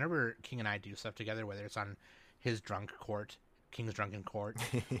whenever King and I do stuff together, whether it's on his King's Drunken Court,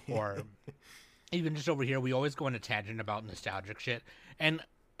 or even just over here, we always go on a tangent about nostalgic shit. And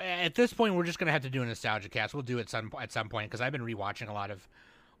at this point, we're just gonna have to do a nostalgia cast. We'll do it at some point because I've been rewatching a lot of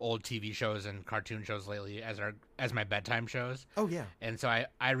old TV shows and cartoon shows lately as my bedtime shows. Oh yeah. And so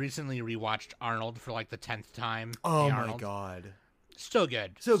I recently rewatched Arnold for like the 10th time. Oh my god. Still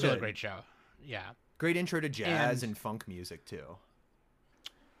good. Still good. A great show. Yeah. Great intro to jazz and funk music too.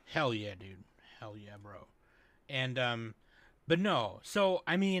 Hell yeah, dude. Hell yeah, bro. And but no. So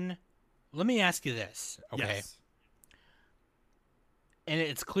I mean, let me ask you this, okay? Yes. And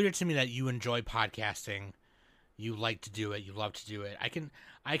it's clear to me that you enjoy podcasting You like to do it. You love to do it. I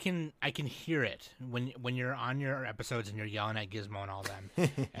can hear it when you're on your episodes and you're yelling at Gizmo and all them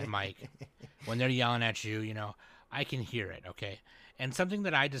and Mike. When they're yelling at you, you know, I can hear it. Okay. And something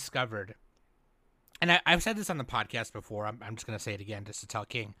that I discovered, and I've said this on the podcast before. I'm just gonna say it again just to tell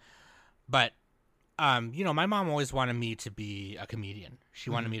King, but you know, my mom always wanted me to be a comedian. She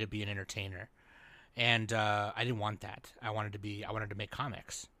wanted me to be an entertainer, and I didn't want that. I wanted to make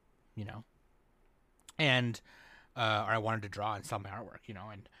comics, you know, and or I wanted to draw and sell my artwork, you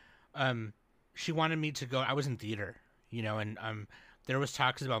know, and she wanted me to go. I was in theater, you know, and there was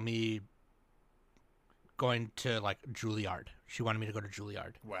talks about me going to like Juilliard. She wanted me to go to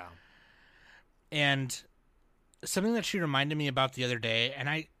Juilliard. Wow. And something that she reminded me about the other day, and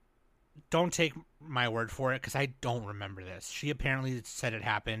I don't take my word for it because I don't remember this. She apparently said it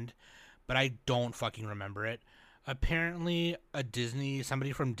happened, but I don't fucking remember it. Apparently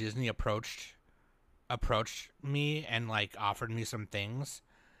somebody from Disney approached me and like offered me some things,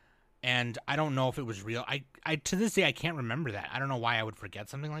 and I don't know if it was real. I to this day I can't remember that. I don't know why I would forget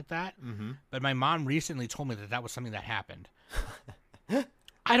something like that. But my mom recently told me that was something that happened.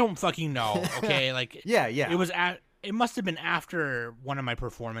 I don't fucking know. Okay, like yeah. It must have been after one of my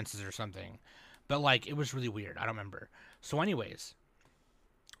performances or something, but like it was really weird. I don't remember. So, anyways,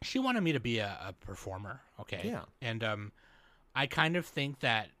 she wanted me to be a performer. Okay, yeah, and I kind of think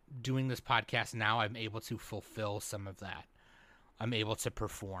that doing this podcast now, I'm able to fulfill some of that. I'm able to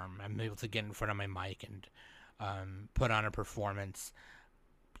perform. I'm able to get in front of my mic and put on a performance,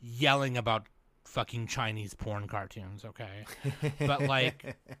 yelling about fucking Chinese porn cartoons. Okay, but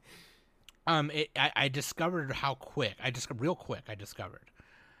like, I discovered how quick. Real quick. I discovered,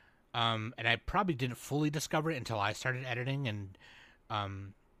 and I probably didn't fully discover it until I started editing. And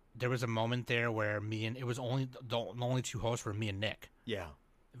there was a moment there where it was only the only two hosts were me and Nick. Yeah.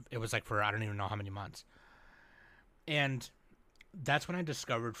 It was like for I don't even know how many months. And that's when I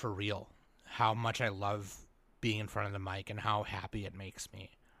discovered for real how much I love being in front of the mic and how happy it makes me.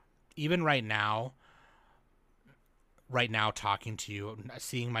 Even right now talking to you,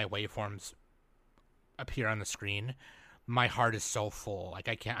 seeing my waveforms appear on the screen, my heart is so full. Like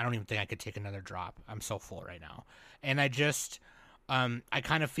I don't even think I could take another drop. I'm so full right now. And I just I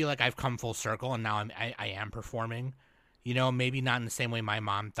kind of feel like I've come full circle and now I am performing. You know, maybe not in the same way my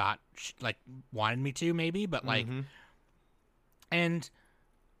mom thought, wanted me to, maybe, but like, and,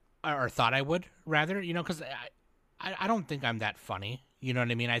 or thought I would, rather, you know, because I don't think I'm that funny. You know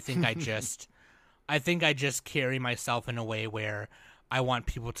what I mean? I think I just carry myself in a way where I want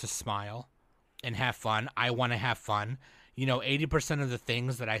people to smile and have fun. I want to have fun. You know, 80% of the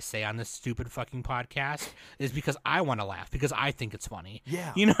things that I say on this stupid fucking podcast is because I want to laugh, because I think it's funny.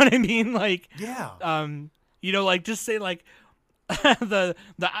 Yeah. You know what I mean? Like, yeah. You know, like just say like that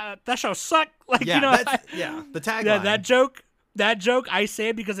show sucked. Like, yeah, you know, the tagline. That joke, I say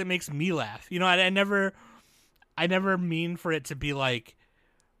it because it makes me laugh. You know, I never mean for it to be like,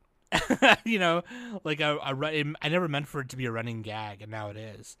 you know, like I never meant for it to be a running gag, and now it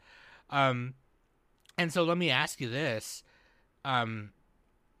is. And so let me ask you this: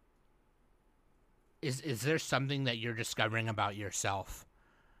 is there something that you're discovering about yourself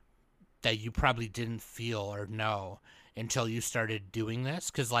that you probably didn't feel or know until you started doing this?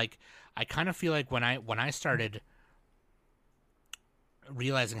 Because like I kind of feel like when I started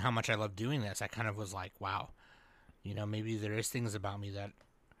realizing how much I love doing this, I kind of was like, wow, you know, maybe there is things about me that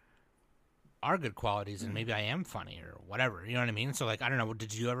are good qualities, and maybe I am funny or whatever. You know what I mean? So like, I don't know.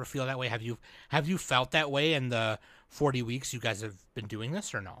 Did you ever feel that way? Have you felt that way in the 40 weeks you guys have been doing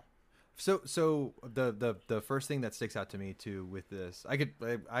this, or no? So the first thing that sticks out to me too with this,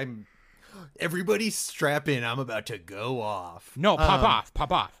 I'm everybody strap in. I'm about to go off. No, pop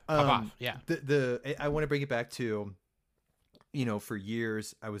off. Yeah. I want to bring it back to, you know, for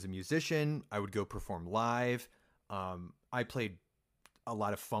years I was a musician. I would go perform live. I played a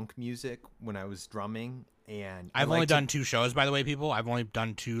lot of funk music when I was drumming, and I've only done 2 shows, by the way, people. I've only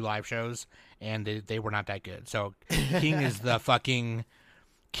done 2 live shows, and they were not that good. So King is the fucking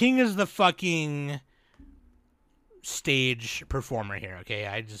stage performer here. Okay,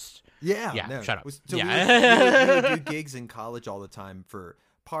 shut up. So we would do gigs in college all the time for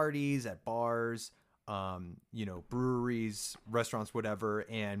parties at bars, you know, breweries, restaurants, whatever.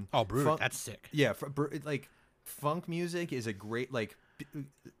 And brewery, that's sick. Yeah, like funk music is a great, like,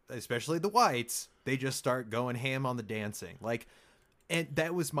 especially the whites, they just start going ham on the dancing, like, and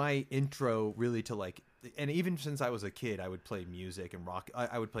that was my intro really to like. And even since I was a kid, I would play music and rock.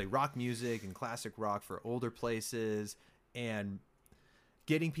 I would play rock music and classic rock for older places, and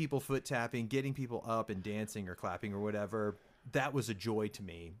getting people foot tapping, getting people up and dancing or clapping or whatever. That was a joy to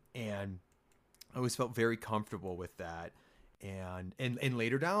me. And I always felt very comfortable with that. And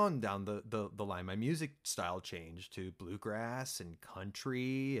later down the line, my music style changed to bluegrass and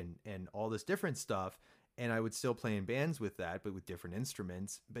country and all this different stuff. And I would still play in bands with that, but with different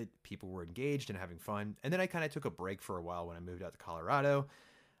instruments. But people were engaged and having fun. And then I kind of took a break for a while when I moved out to Colorado.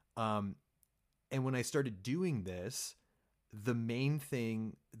 And when I started doing this, the main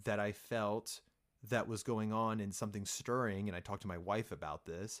thing that I felt that was going on and something stirring, and I talked to my wife about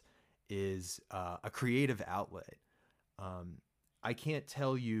this, is a creative outlet. I can't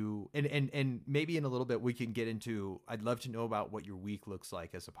tell you, and maybe in a little bit we can get into, I'd love to know about what your week looks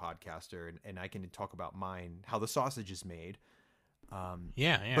like as a podcaster, and I can talk about mine, how the sausage is made.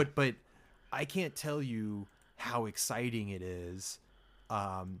 Yeah. But I can't tell you how exciting it is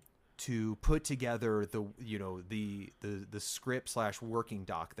to put together the script / working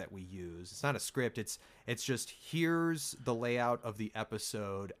doc that we use. It's not a script. It's just, here's the layout of the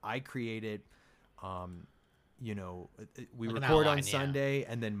episode. I created, we like record outline, on Sunday,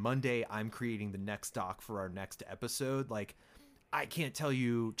 and then Monday I'm creating the next doc for our next episode. Like, I can't tell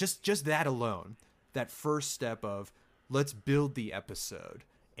you, just that alone, that first step of let's build the episode.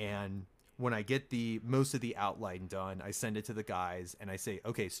 And when I get most of the outline done, I send it to the guys and I say,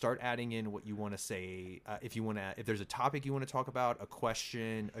 okay, start adding in what you want to say. If there's a topic you want to talk about, a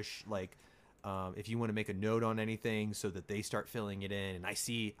question, if you want to make a note on anything, so that they start filling it in, and I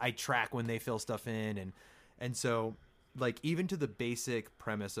track when they fill stuff in. And so, like, even to the basic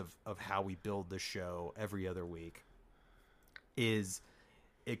premise of how we build the show every other week is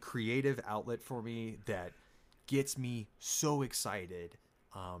a creative outlet for me that gets me so excited.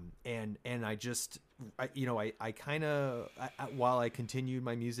 And I kind of, while I continue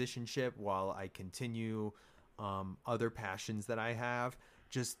my musicianship, while I continue other passions that I have,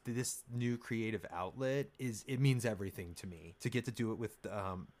 just this new creative outlet it means everything to me. To get to do it with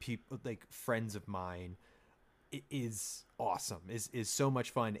people, like friends of mine, it is awesome, is so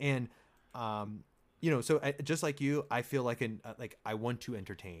much fun. And so just like you, I feel like I want to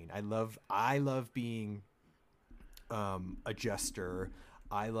entertain. I love being a jester.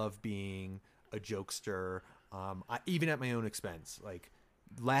 I love being a jokester, even at my own expense. Like,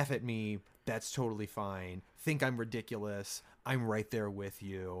 laugh at me, that's totally fine. Think I'm ridiculous, I'm right there with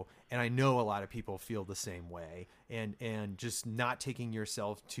you. And I know a lot of people feel the same way. And just not taking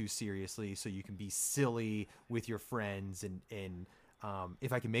yourself too seriously so you can be silly with your friends. And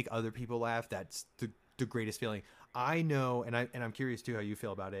if I can make other people laugh, that's the greatest feeling. I know, and I'm curious too how you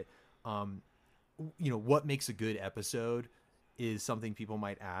feel about it. What makes a good episode is something people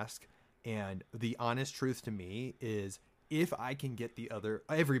might ask. And the honest truth to me is, if I can get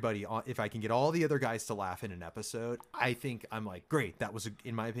if I can get all the other guys to laugh in an episode, I think I'm like, great.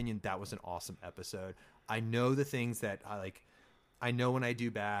 In my opinion, that was an awesome episode. I know the things that I know when I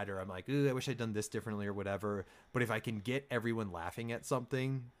do bad, or I'm like, ooh, I wish I'd done this differently or whatever. But if I can get everyone laughing at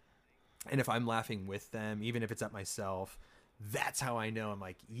something, and if I'm laughing with them, even if it's at myself, that's how I know I'm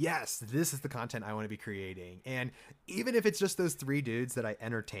like, yes, this is the content I want to be creating. And even if it's just those three dudes that I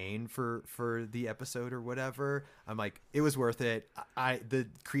entertain for the episode or whatever, I'm like, it was worth it.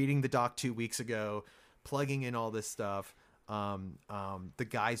 Creating the doc 2 weeks ago, plugging in all this stuff, the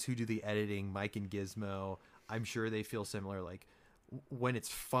guys who do the editing, Mike and Gizmo, I'm sure they feel similar. Like, when it's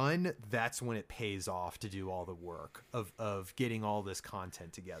fun, that's when it pays off to do all the work of getting all this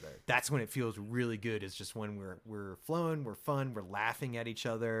content together. That's when it feels really good. It's just when we're flowing, we're fun, we're laughing at each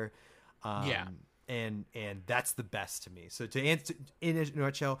other. And that's the best to me. So to answer, in a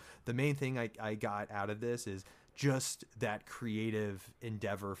nutshell, the main thing I got out of this is just that creative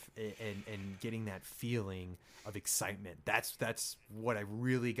endeavor and getting that feeling of excitement. That's what I've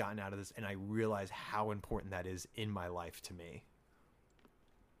really gotten out of this. And I realize how important that is in my life to me.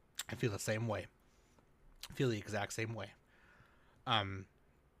 I feel the same way. I feel the exact same way.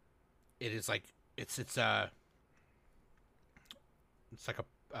 It is like it's like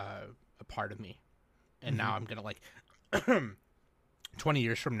a part of me, and now I'm gonna 20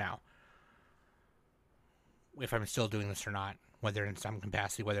 years from now, if I'm still doing this or not, whether in some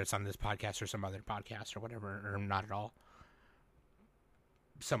capacity, whether it's on this podcast or some other podcast or whatever, or not at all,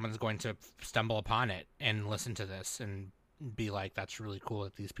 someone's going to stumble upon it and listen to this and be like, that's really cool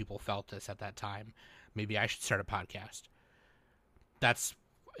that these people felt this at that time. Maybe I should start a podcast. That's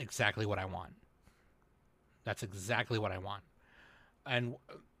exactly what I want. That's exactly what I want. And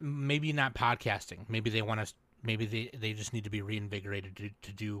maybe not podcasting. Maybe they want to, maybe they just need to be reinvigorated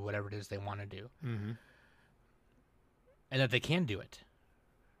to do whatever it is they want to do. Mm-hmm. And that they can do it.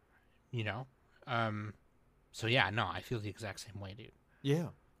 So yeah, no, I feel the exact same way, dude. Yeah.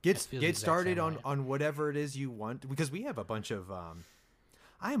 Get started on whatever it is you want, because we have a bunch of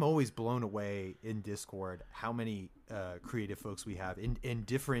I'm always blown away in Discord how many creative folks we have in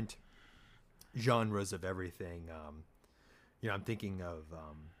different genres of everything. I'm thinking of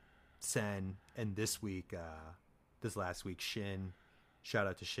Sen, and this last week, Shin. Shout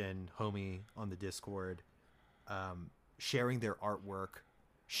out to Shin, homie on the Discord, sharing their artwork,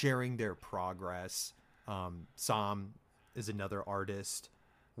 sharing their progress. Sam is another artist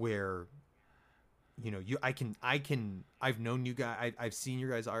where, I've known you guys, I've seen your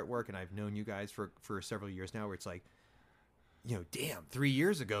guys' artwork, and I've known you guys for several years now, where it's like, damn, 3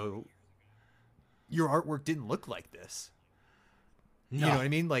 years ago, your artwork didn't look like this. No. You know what I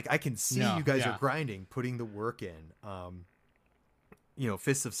mean? Like, I can see you guys are grinding, putting the work in.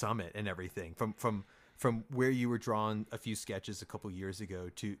 Fists of Summit and everything from where you were drawing a few sketches a couple years ago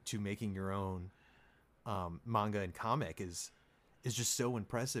to making your own manga and comic is just so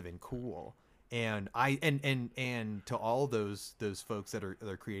impressive and cool. And and to all those folks that are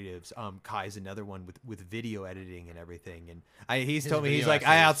creatives, Kai's another one with video editing and everything. And he's told me, he's like,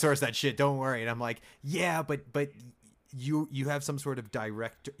 I outsource that shit, don't worry. And I'm like, yeah, but you have some sort of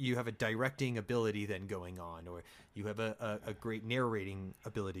you have a directing ability then going on, or you have a great narrating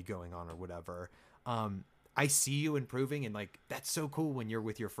ability going on, or whatever. I see you improving, and like, that's so cool when you're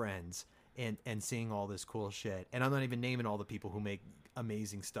with your friends and seeing all this cool shit. And I'm not even naming all the people who make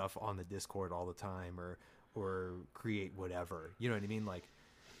amazing stuff on the Discord all the time, or create whatever, you know what I mean? Like,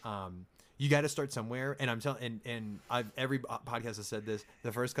 you got to start somewhere. And I'm telling, and every podcast has said this,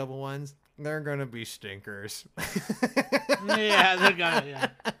 the first couple ones, they're going to be stinkers. Yeah, they're gonna, yeah.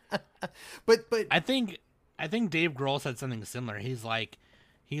 But I think Dave Grohl said something similar. He's like,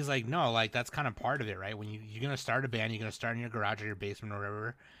 no, like, that's kind of part of it, right? When you're going to start a band, you're going to start in your garage or your basement or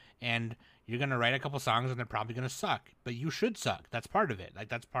whatever, and you're going to write a couple songs, and they're probably going to suck, but you should suck. That's part of it. Like,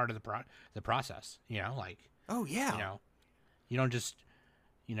 that's part of the process, like, oh yeah. You don't just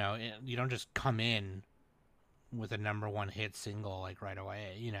come in with a number one hit single, like, right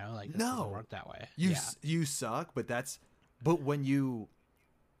away, like, this doesn't work that way. You suck, but when you,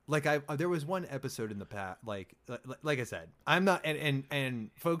 like, there was one episode in the past, like I said, I'm not,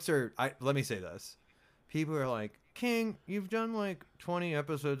 and folks are, let me say this, people are like, King, you've done like 20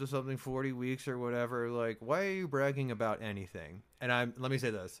 episodes of something, 40 weeks or whatever, like, why are you bragging about anything? And let me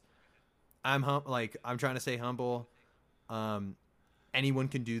say this, I'm trying to stay humble. Anyone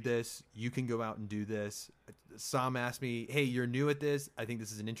can do this. You can go out and do this. Sam asked me, hey, you're new at this, I think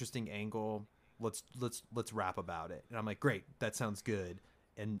this is an interesting angle, let's rap about it. And I'm like, great, that sounds good.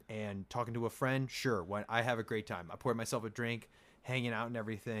 And talking to a friend, sure, when I have a great time, I poured myself a drink, hanging out and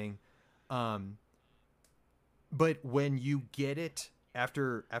everything. But when you get it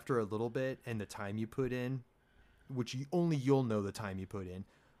after a little bit, and the time you put in, which you'll know the time you put in,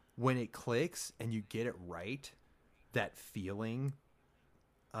 when it clicks and you get it right, that feeling,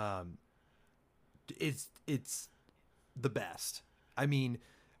 it's the best. I mean,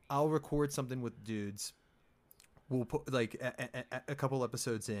 I'll record something with dudes. We'll put like a couple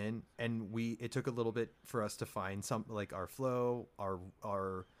episodes in, and it took a little bit for us to find some, like, our flow,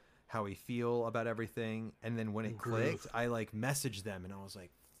 our how we feel about everything. And then when it clicked, I like messaged them, and I was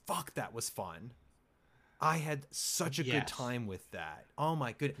like, fuck, that was fun. I had such a good time with that. Oh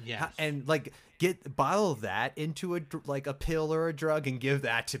my goodness. Yes. And like, bottle that into a pill or a drug and give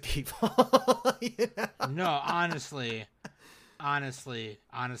that to people. No, honestly,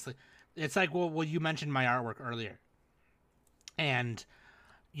 it's like, well, you mentioned my artwork earlier, and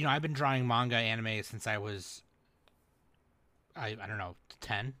I've been drawing manga anime since I was, I don't know,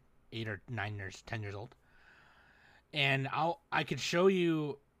 10 or 10 years old, and I could show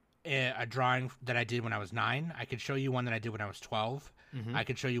you a drawing that I did when I was 9. I could show you one that I did when I was 12. Mm-hmm. I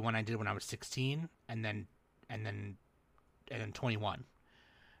could show you one I did when I was 16, and then 21,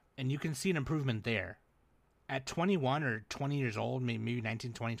 and you can see an improvement there. At 21 or 20 years old, maybe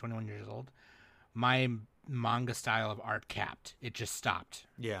 19, 20, 21 years old, my manga style of art capped. It just stopped.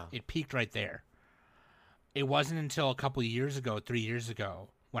 Yeah. It peaked right there. It wasn't until a couple of years ago, 3 years ago,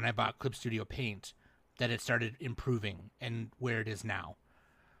 when I bought Clip Studio Paint, that it started improving and where it is now.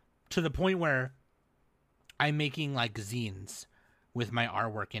 To the point where I'm making, like, zines with my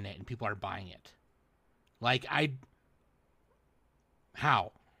artwork in it, and people are buying it. Like,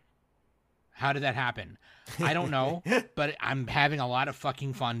 How did that happen? I don't know, but I'm having a lot of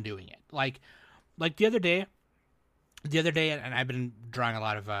fucking fun doing it. Like the other day, and I've been drawing a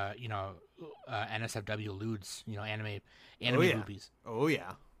lot of, NSFW lewds, anime movies. Oh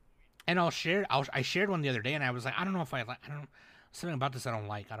yeah. And I shared one the other day, and I was like, I don't know if I something about this I don't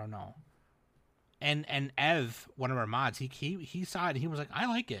like. I don't know. And Ev, one of our mods, he saw it, and he was like, I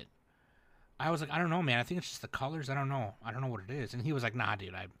like it. I was like, I don't know, man. I think it's just the colors. I don't know what it is. And he was like, nah,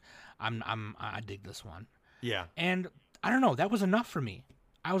 dude, I dig this one. Yeah. And I don't know. That was enough for me.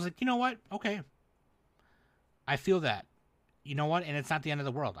 I was like, you know what? Okay. I feel that. You know what? And it's not the end of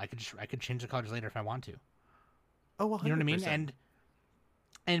the world. I could change the colors later if I want to. Oh, 100%. You know what I mean?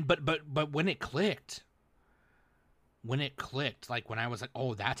 And but when it clicked, like when I was like,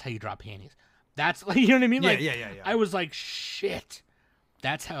 oh, that's how you drop panties. That's like, you know what I mean? Like, yeah. I was like, shit.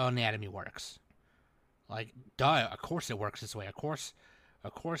 That's how anatomy works. Like, duh. Of course it works this way. Of course,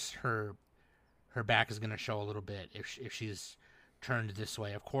 her back is gonna show a little bit if she's turned this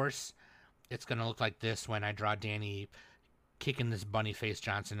way. Of course, it's gonna look like this when I draw Danny kicking this bunny face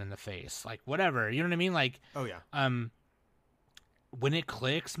Johnson in the face. Like, whatever. You know what I mean? Like, oh yeah. When it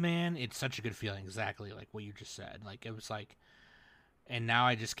clicks, man, it's such a good feeling. Exactly like what you just said. Like, it was like, and now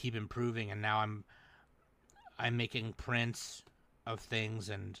I just keep improving, and now I'm making prints of things,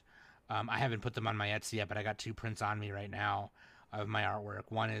 and I haven't put them on my Etsy yet, but I got 2 prints on me right now of my artwork.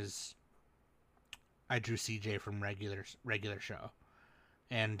 One is I drew CJ from regular show,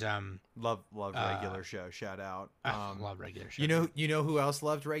 and love regular show. Shout out. Love regular show. You know who else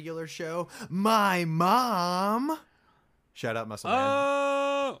loved regular show? My mom. Shout out Muscle Man.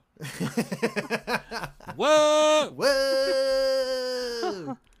 Oh! Whoa!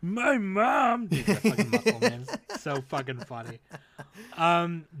 Whoa! My mom. Dude, that fucking Muscle Man is so fucking funny.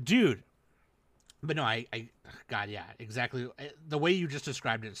 Dude. But no, I God, yeah, exactly. The way you just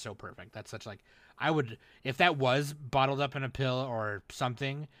described it is so perfect. That's such like, I would, if that was bottled up in a pill or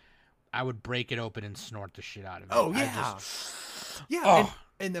something, I would break it open and snort the shit out of it. Oh yeah. Yeah. Oh,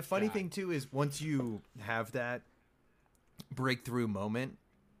 and the funny thing too is once you have that breakthrough moment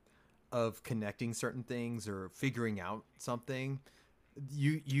of connecting certain things or figuring out something,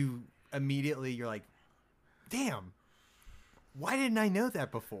 you immediately, you're like, damn, why didn't I know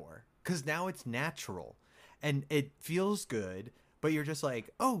that before? Because now it's natural and it feels good, but you're just like,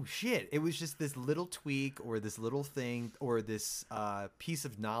 oh shit, it was just this little tweak or this little thing or this piece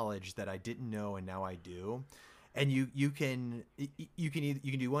of knowledge that I didn't know and now I do. And you can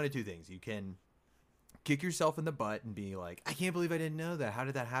do one of two things. You can kick yourself in the butt and be like, I can't believe I didn't know that. How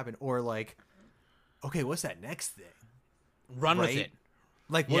did that happen? Or like, okay, what's that next thing? Run with it.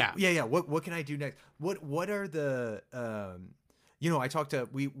 Like, what, yeah. What can I do next? What are the, I talk to,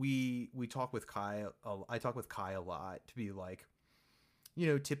 we talk with Kai. I talk with Kai a lot to be like,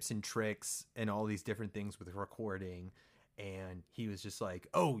 tips and tricks and all these different things with recording. And he was just like,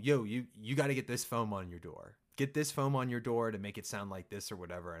 oh, yo, you got to get this foam on your door. Get this foam on your door to make it sound like this or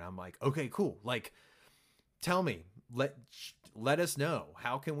whatever. And I'm like, okay, cool. Like, tell me, let us know.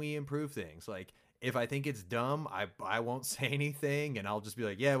 How can we improve things? Like, if I think it's dumb, I won't say anything and I'll just be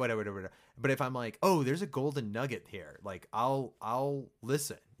like, yeah, whatever. But if I'm like, oh, there's a golden nugget here, like I'll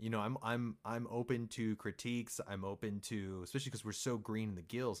listen. I'm open to critiques. I'm open to, especially because we're so green in the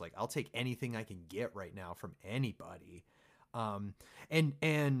gills, like I'll take anything I can get right now from anybody.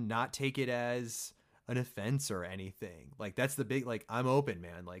 And not take it as an offense or anything. Like that's the big, like, I'm open,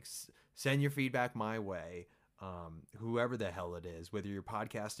 man. Like send your feedback my way. Whoever the hell it is, whether you're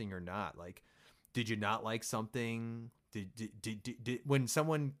podcasting or not, like, did you not like something? Did when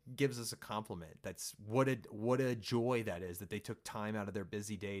someone gives us a compliment, that's what a joy that is, that they took time out of their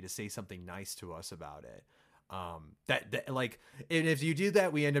busy day to say something nice to us about it. That like, and if you do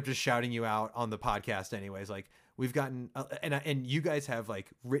that, we end up just shouting you out on the podcast anyways. Like we've gotten, and you guys have like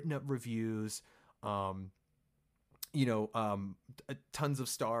written up reviews, tons of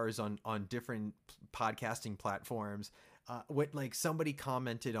stars on different podcasting platforms. What, like, somebody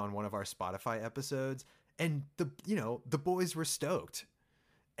commented on one of our Spotify episodes and the boys were stoked.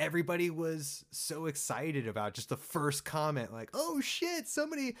 Everybody was so excited about just the first comment, like, oh shit,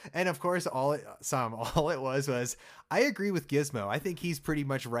 somebody. And of course, all it was, I agree with Gizmo. I think he's pretty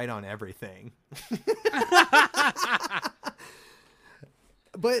much right on everything.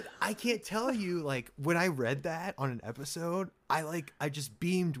 But I can't tell you, like, when I read that on an episode, I just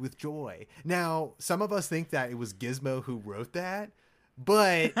beamed with joy. Now, some of us think that it was Gizmo who wrote that,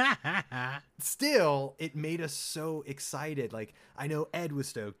 but still, it made us so excited. Like, I know Ed was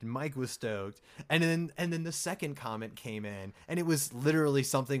stoked and Mike was stoked. And then the second comment came in, and it was literally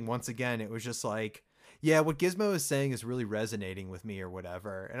something, once again, it was just like, yeah, what Gizmo is saying is really resonating with me or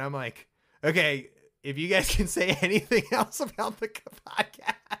whatever. And I'm like, okay, if you guys can say anything else about the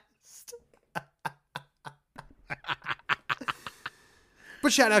podcast.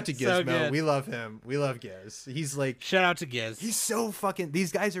 But shout out to Gizmo. So we love him. We love Giz. He's like, shout out to Giz. He's so fucking,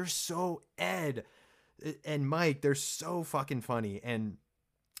 these guys are so, Ed and Mike, they're so fucking funny. And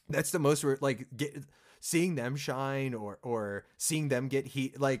that's the most, like, seeing them shine or seeing them get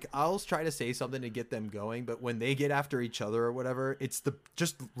heat. Like, I'll try to say something to get them going, but when they get after each other or whatever, it's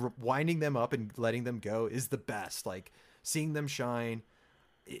just winding them up and letting them go is the best. Like, seeing them shine,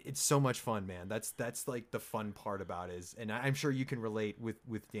 it's so much fun, man. That's like the fun part about it is, and I'm sure you can relate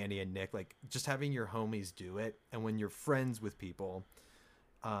with Danny and Nick, like just having your homies do it, and when you're friends with people,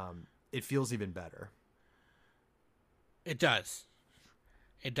 it feels even better. It does.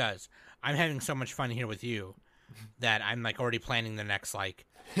 I'm having so much fun here with you that I'm like already planning the next like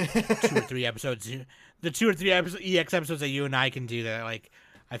 2 or 3 episodes. The 2 or 3 EX episodes that you and I can do that, like,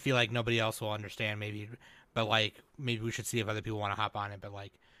 I feel like nobody else will understand maybe, but like maybe we should see if other people want to hop on it. But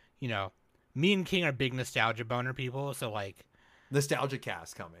like, you know, me and King are big nostalgia boner people, so like nostalgia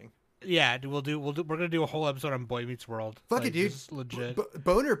cast coming. Yeah, we're gonna do a whole episode on Boy Meets World. Fuck like, it, dude. Legit.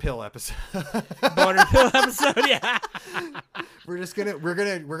 Boner pill episode. Boner pill episode. Yeah. We're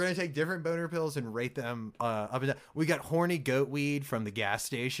gonna take different boner pills and rate them up and down. We got horny goat weed from the gas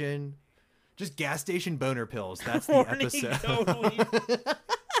station. Just gas station boner pills. That's the horny episode. Goat weed.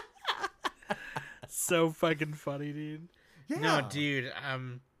 So fucking funny, dude. Yeah. No, dude.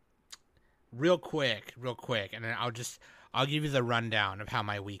 Real quick, and then I'll give you the rundown of how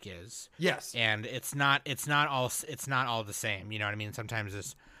my week is. Yes. And it's not all the same. You know what I mean?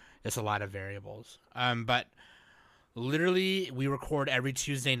 Sometimes it's a lot of variables. But literally we record every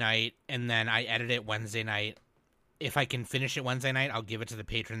Tuesday night and then I edit it Wednesday night. If I can finish it Wednesday night, I'll give it to the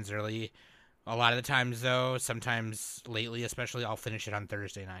patrons early. A lot of the times though, sometimes lately especially, I'll finish it on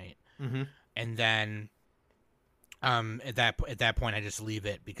Thursday night. Mm-hmm. And then at that point I just leave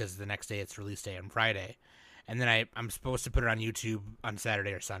it because the next day it's release day on Friday. And then I'm supposed to put it on YouTube on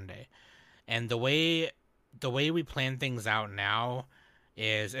Saturday or Sunday. And the way we plan things out now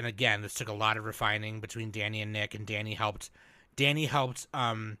is, and again, this took a lot of refining between Danny and Nick, and Danny helped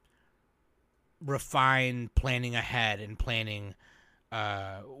refine planning ahead and planning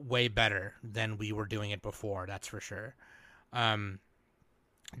way better than we were doing it before, that's for sure. When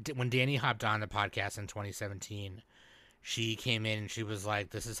Danny hopped on the podcast in 2017, she came in and she was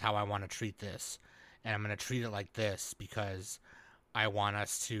like, this is how I want to treat this. And I'm going to treat it like this because I want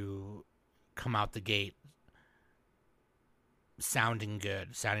us to come out the gate sounding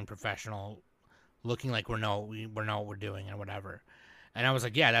good, sounding professional, looking like we know what we're doing and whatever. And I was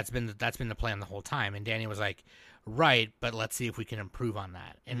like, yeah, that's been the plan the whole time. And Danny was like, right, but let's see if we can improve on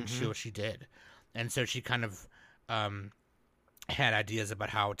that. And she did. And so she kind of had ideas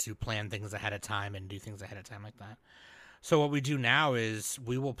about how to plan things ahead of time and do things ahead of time like that. So what we do now is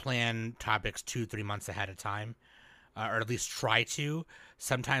we will plan topics 2-3 months ahead of time, or at least try to.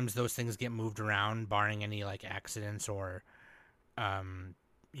 Sometimes those things get moved around, barring any like accidents or,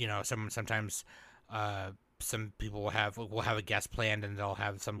 sometimes some people will have a guest planned and they'll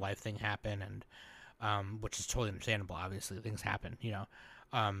have some life thing happen, and which is totally understandable. Obviously, things happen.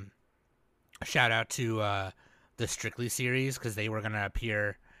 Shout out to the Strictly series because they were gonna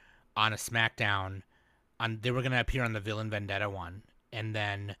appear on a SmackDown. They were going to appear on the Villain Vendetta one, and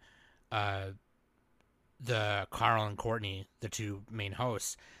then the Carl and Courtney, the two main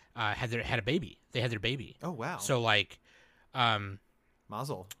hosts, had a baby. They had their baby. Oh wow! So like,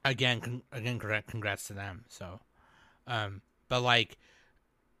 Mazel. Again, congrats to them. So, but like,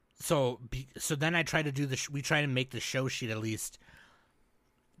 so then I try to we try to make the show sheet at least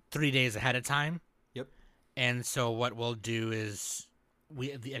 3 days ahead of time. Yep. And so what we'll do is.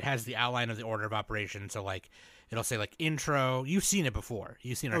 It has the outline of the order of operations, so like it'll say like intro. You've seen it before.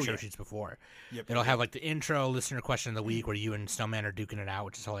 You've seen our show sheets before. Yep. It'll have like the intro, listener question of the week, where you and Snowman are duking it out,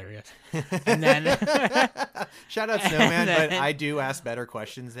 which is hilarious. And then shout out Snowman, but I do ask better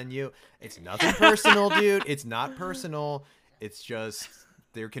questions than you. It's nothing personal, dude. It's not personal. It's just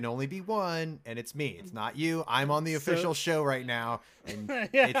there can only be one, and it's me. It's not you. I'm on the official show right now, and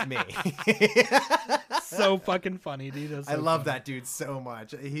it's me. So fucking funny, dude. I love that dude so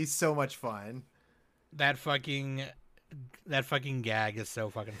much. He's so much fun. That fucking gag is so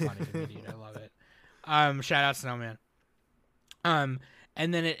fucking funny to me, dude. I love it. Shout out Snowman. And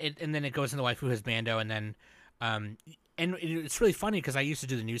then it goes into Waifu Husbando, and then and it's really funny because I used to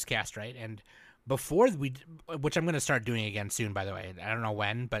do the newscast, right? And before which I'm going to start doing again soon, by the way. I don't know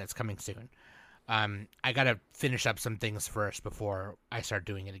when, but it's coming soon. I got to finish up some things first before I start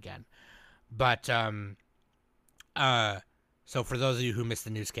doing it again. But so for those of you who missed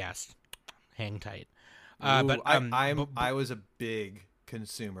the newscast, hang tight. I was a big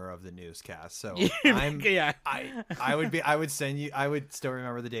consumer of the newscast, so I would send you. I would still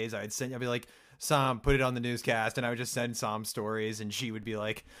remember the days I'd be like, Sam, put it on the newscast, and I would just send Sam stories, and she would be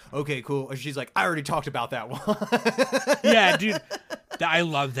like, okay, cool. And she's like, I already talked about that one. Yeah, dude. I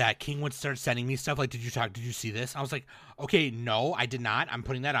love that. King would start sending me stuff like, did you see this? I was like, okay, no, I did not. I'm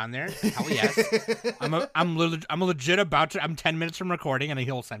putting that on there. Hell yes. I'm legit about to. I'm 10 minutes from recording, and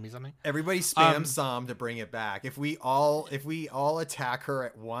he'll send me something. Everybody spam Sam to bring it back. If we all attack her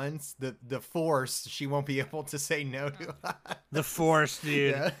at once, the force, she won't be able to say no to us. The force,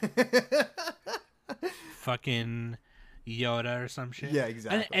 dude. Yeah. Fucking Yoda or some shit. Yeah,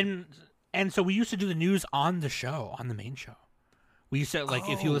 exactly. And so we used to do the news on the show, on the main show. We used to, like,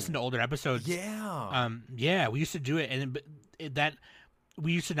 if you listen to older episodes. Yeah. We used to do it, and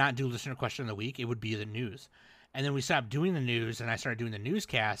we used to not do listener question of the week. It would be the news. And then we stopped doing the news, and I started doing the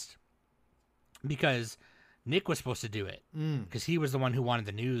newscast because Nick was supposed to do it. Because he was the one who wanted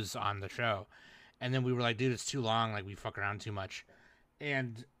the news on the show. And then we were like, dude, it's too long. Like, we fuck around too much.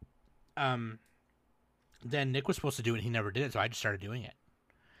 And then Nick was supposed to do it, and he never did it, so I just started doing it.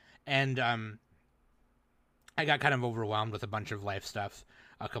 And I got kind of overwhelmed with a bunch of life stuff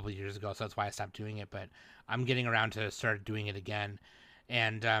a couple of years ago, so that's why I stopped doing it. But I'm getting around to start doing it again.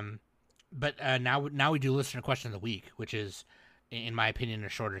 And but now we do listener question of the week, which is, in my opinion, a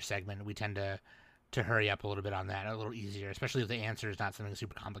shorter segment. We tend to hurry up a little bit on that, a little easier, especially if the answer is not something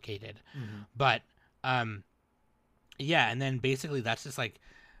super complicated. But yeah, and then basically that's just like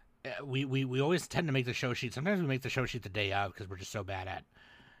we always tend to make the show sheet. Sometimes we make the show sheet the day of because we're just so bad at,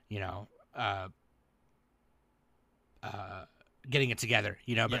 getting it together,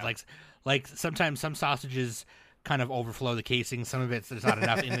 but like sometimes some sausages kind of overflow the casing. Some of there's not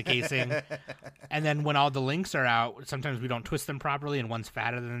enough in the casing. And then when all the links are out, sometimes we don't twist them properly and one's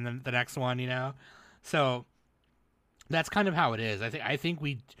fatter than the next one, So that's kind of how it is. I think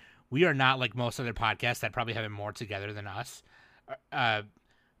we are not like most other podcasts that probably have it more together than us.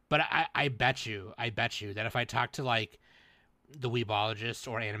 But I bet you that if I talk to like the Weebologist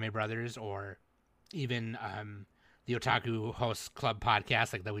or Anime Brothers or even the Otaku Hosts Club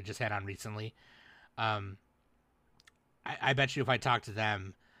podcast like that we just had on recently, I bet you if I talk to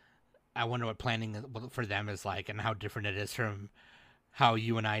them, I wonder what planning for them is like and how different it is from how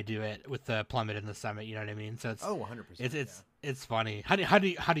you and I do it with the Plummet and the Summit. You know what I mean? So it's 100%. It's funny. How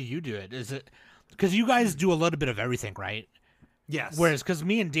do you do it? Is it because you guys do a little bit of everything, right? Yes. Whereas, because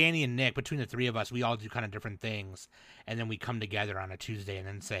me and Danny and Nick, between the three of us, we all do kind of different things, and then we come together on a Tuesday and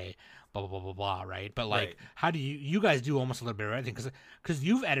then say blah blah blah blah blah, right? But like, how do you guys do almost a little bit of everything? Because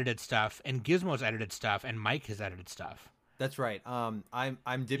you've edited stuff, and Gizmo's edited stuff, and Mike has edited stuff. That's right. I'm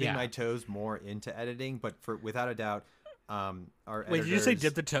dipping my toes more into editing, but without a doubt, our editors... Wait, did you say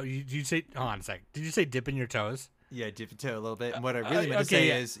dip the toe? Did you say? Hold on a sec. Did you say dipping your toes? Yeah, dip your toe a little bit. And what I really meant to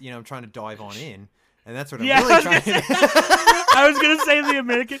say is, I'm trying to dive on in. And that's what I'm Yeah, really trying to do. I was going to say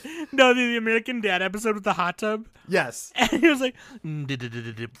the American Dad episode with the hot tub. Yes. And he was like, dip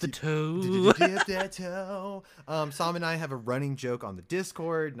the toe. Dip that toe. Sam and I have a running joke on the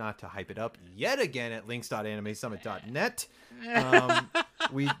Discord, not to hype it up yet again at links.animesummit.net.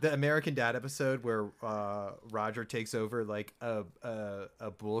 The American Dad episode where Roger takes over like a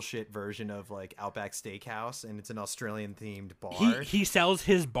bullshit version of like Outback Steakhouse, and it's an Australian themed bar. He sells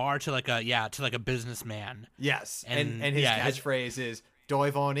his bar to like a businessman. Yes, and his catchphrase is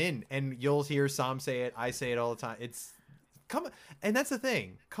 "dive on in," and you'll hear Sam say it. I say it all the time. It's come, and that's the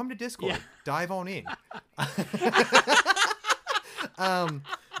thing. Come to Discord, dive on in.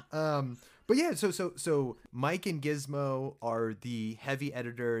 But yeah, so Mike and Gizmo are the heavy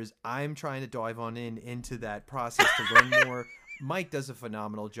editors. I'm trying to dive on into that process to learn more. Mike does a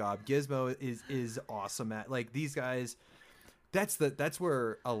phenomenal job. Gizmo is awesome at like these guys. That's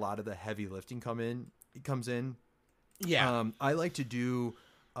where a lot of the heavy lifting comes in. Yeah. I like to do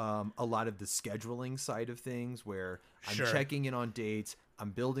a lot of the scheduling side of things where I'm checking in on dates.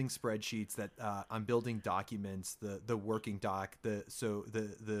 I'm building spreadsheets that I'm building documents, the working doc, the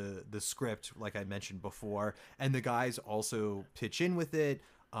script, like I mentioned before, and the guys also pitch in with it.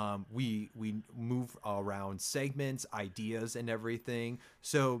 We move around segments, ideas, and everything.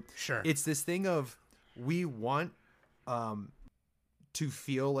 So it's this thing of we want to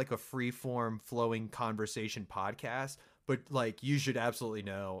feel like a free form flowing conversation podcast, but like you should absolutely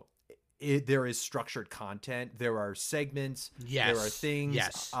know. There is structured content. There are segments. Yes. There are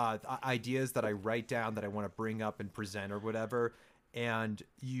things, ideas that I write down that I want to bring up and present or whatever. And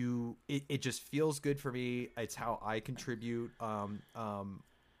it just feels good for me. It's how I contribute.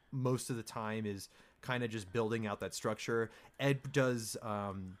 Most of the time is kind of just building out that structure. Ed does,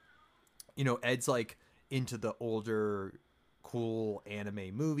 Ed's like into the older cool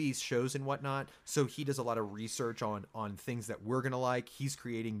anime movies, shows, and whatnot, so he does a lot of research on things that we're gonna like. He's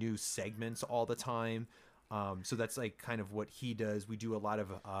creating new segments all the time. So that's like kind of what he does. We do a lot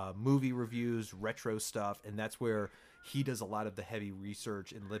of movie reviews, retro stuff, and that's where he does a lot of the heavy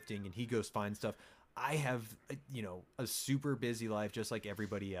research and lifting, and he goes find stuff. I have, a super busy life just like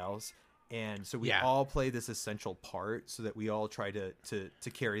everybody else. And so we all play this essential part so that we all try to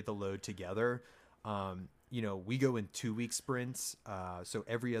carry the load together. We go in 2-week sprints. So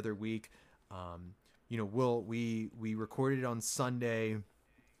every other week, we recorded it on Sunday.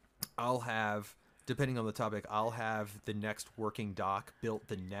 Depending on the topic, I'll have the next working doc built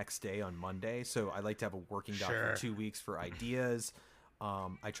the next day on Monday. So I like to have a working doc for 2 weeks for ideas.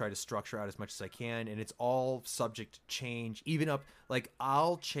 I try to structure out as much as I can, and it's all subject to change. Even up, like,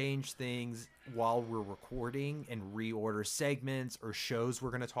 I'll change things while we're recording and reorder segments or shows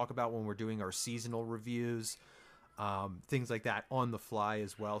we're going to talk about when we're doing our seasonal reviews, things like that on the fly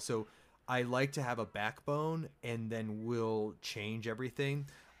as well. So I like to have a backbone, and then we'll change everything.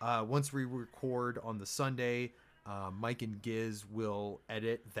 Once we record on the Sunday, Mike and Giz will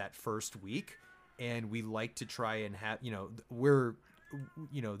edit that first week, and we like to try and have,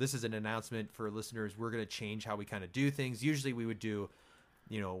 this is an announcement for listeners. We're going to change how we kind of do things. Usually we would do,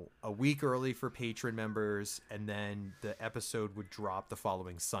 a week early for patron members, and then the episode would drop the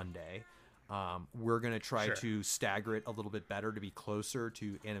following Sunday. We're going to try to stagger it a little bit better to be closer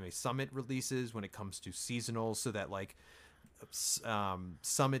to Anime Summit releases when it comes to seasonal, so that like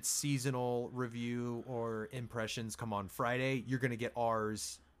Summit's seasonal review or impressions come on Friday, you're going to get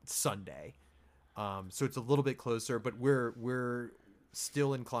ours Sunday. So it's a little bit closer, but we're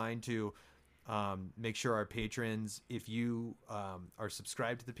still inclined to make sure our patrons, if you are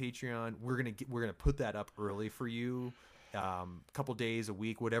subscribed to the Patreon, we're gonna put that up early for you, couple days a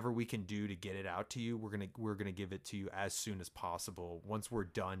week, whatever we can do to get it out to you. We're gonna give it to you as soon as possible once we're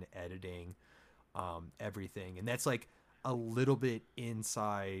done editing everything, and that's like a little bit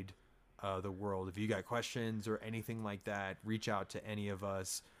inside the world. If you got questions or anything like that, reach out to any of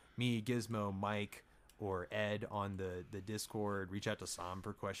us, me, Gizmo, Mike, or Ed on the Discord. Reach out to Sam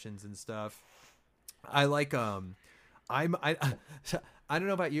for questions and stuff. I like I don't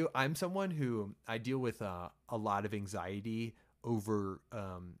know about you. I'm someone who I deal with a lot of anxiety over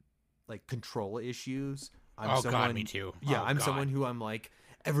like control issues. God, me too. Yeah, someone who I'm like,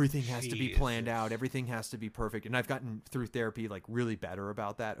 everything has to be planned out. Everything has to be perfect. And I've gotten through therapy like really better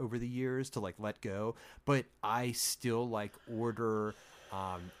about that over the years to like let go. But I still like order.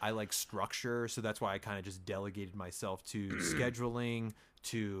 I like structure. So that's why I kind of just delegated myself to scheduling,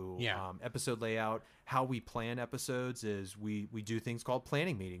 to episode layout. How we plan episodes is we do things called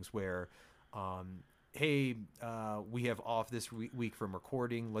planning meetings where, hey, we have off this week from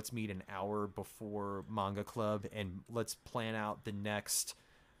recording. Let's meet an hour before Manga Club and let's plan out the next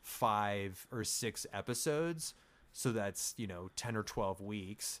 5 or 6 episodes. So that's, 10 or 12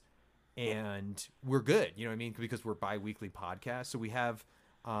 weeks. And we're good, you know what I mean? Because we're bi-weekly podcasts. So we have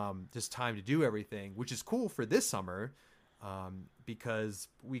just time to do everything, which is cool for this summer because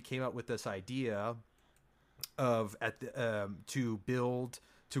we came up with this idea of to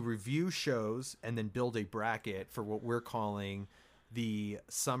review shows and then build a bracket for what we're calling the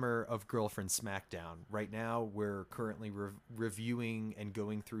Summer of Girlfriend Smackdown. Right now, we're currently reviewing and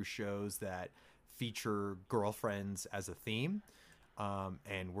going through shows that feature girlfriends as a theme.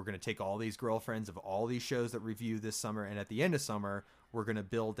 And we're going to take all these girlfriends of all these shows that review this summer. And at the end of summer, we're going to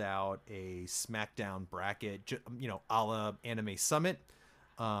build out a SmackDown bracket, a la Anime Summit.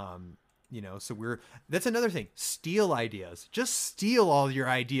 So that's another thing. Steal ideas. Just steal all your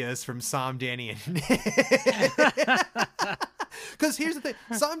ideas from Sam, Danny, and Nick. Because here's the thing.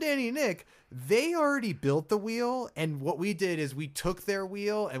 Sam, Danny, and Nick, they already built the wheel. And what we did is we took their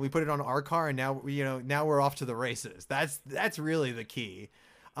wheel and we put it on our car. And now we're off to the races. That's really the key.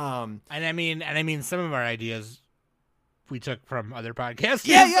 And I mean, some of our ideas we took from other podcasts.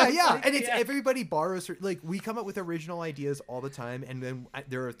 Yeah. And it's everybody borrows. Like, we come up with original ideas all the time. And then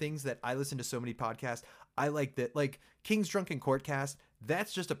there are things that I listen to so many podcasts. I like that, like King's Drunken Courtcast.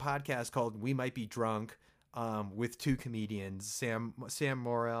 That's just a podcast called We Might Be Drunk. With 2 comedians, Sam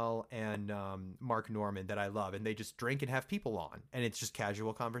Morrell and Mark Norman, that I love, and they just drink and have people on, and it's just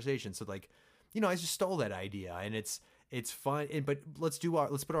casual conversation. So like, I just stole that idea, and it's fun. But let's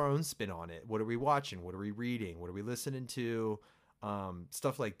put our own spin on it. What are we watching? What are we reading? What are we listening to?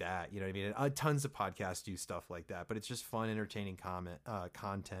 Stuff like that. You know what I mean? Tons of podcasts do stuff like that, but it's just fun, entertaining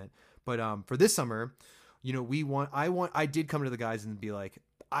content. But for this summer, I did come to the guys and be like,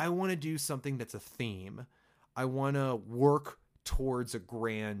 I want to do something that's a theme. I want to work towards a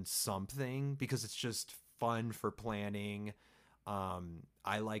grand something because it's just fun for planning.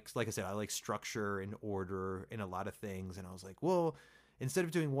 I like I said, I like structure and order in a lot of things. And I was like, well, instead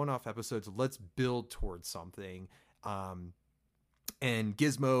of doing one-off episodes, let's build towards something. And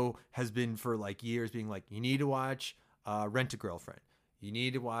Gizmo has been for like years being like, you need to watch Rent a Girlfriend. You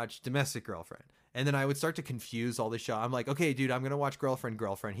need to watch Domestic Girlfriend. And then I would start to confuse all the show. I'm like, okay, dude, I'm going to watch Girlfriend.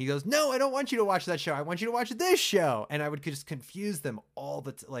 He goes, no, I don't want you to watch that show. I want you to watch this show. And I would just confuse them all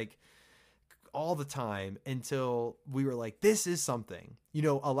the time until we were like, this is something. You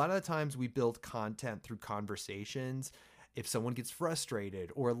know, a lot of the times we build content through conversations. If someone gets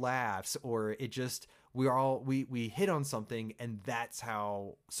frustrated or laughs, or it just, we hit on something, and that's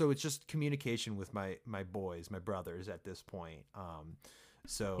how. So it's just communication with my boys, my brothers at this point.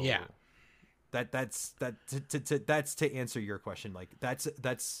 So yeah, that's to answer your question. Like that's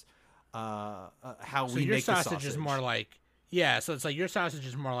how so we your make sausage the sausage is more like, yeah. So it's like your sausage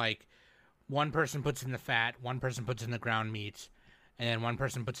is more like one person puts in the fat, one person puts in the ground meat, and then one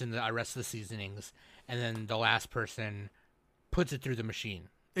person puts in the rest of the seasonings, and then the last person puts it through the machine.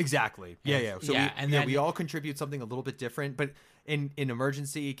 Exactly. Yeah. So we all contribute something a little bit different, but in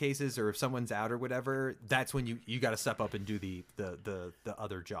emergency cases, or if someone's out or whatever, that's when you got to step up and do the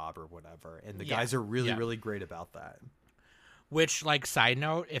other job or whatever. And the guys are really great about that. Which, like, side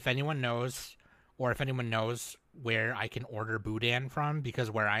note, if anyone knows, or if anyone knows where I can order boudin from, because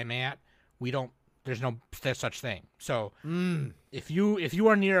where I'm at, there's no such thing. So if you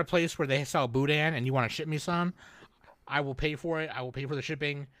are near a place where they sell boudin and you want to ship me some, I will pay for it. I will pay for the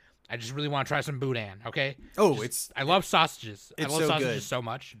shipping. I just really want to try some boudin. Okay. Oh, I love sausages. I love so sausages good. so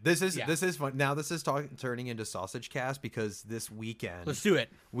much. This is fun. Now this is turning into Sausage Cast, because this weekend Let's do it.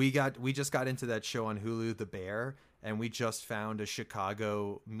 We just got into that show on Hulu, The Bear, and we just found a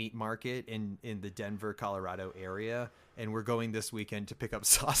Chicago meat market in the Denver, Colorado area, and we're going this weekend to pick up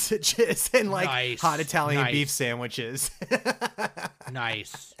sausages and like hot Italian beef sandwiches.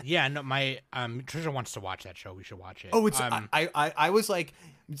 Nice. Yeah, no, my Trisha wants to watch that show. We should watch it. Oh, it's I was like,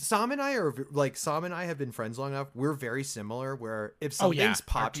 Sam and I have been friends long enough. We're very similar, where if something's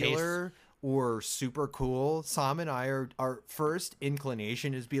popular or super cool, Sam and I our first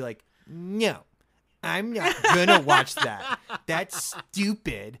inclination is be like, no, I'm not gonna watch that. That's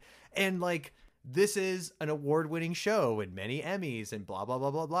stupid. And like, this is an award-winning show and many Emmys and blah, blah,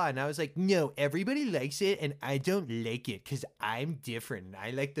 blah, blah, blah. And I was like, no, everybody likes it and I don't like it because I'm different. And I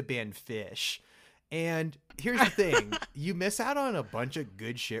like the band Fish. And here's the thing. You miss out on a bunch of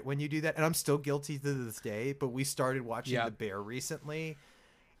good shit when you do that. And I'm still guilty to this day, but we started watching The Bear recently.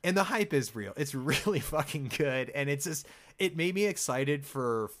 And the hype is real. It's really fucking good. And it made me excited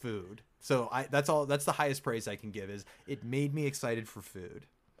for food. So that's the highest praise I can give, is it made me excited for food.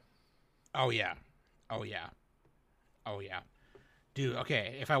 Oh yeah. Dude,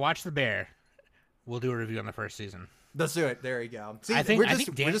 okay, if I watch The Bear, we'll do a review on the first season. Let's do it. There you go. See, we're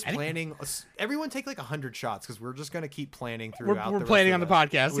just planning. Everyone take like 100 shots, because we're just going to keep planning throughout. We're planning on the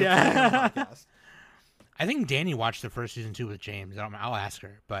podcast. Yeah. Podcast. I think Danny watched the first season too with James. I'll ask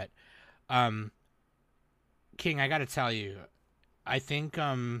her. But King, I got to tell you, I think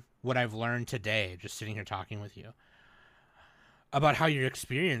what I've learned today, just sitting here talking with you, about how your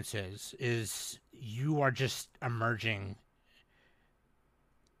experience is you are just emerging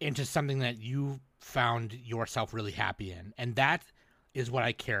into something that you found yourself really happy in. And that is what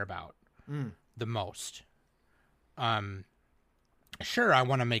I care about the most. Sure, I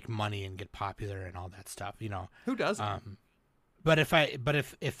want to make money and get popular and all that stuff, you know. Who doesn't? But if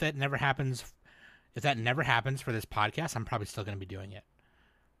that never happens, if that never happens for this podcast, I'm probably still going to be doing it.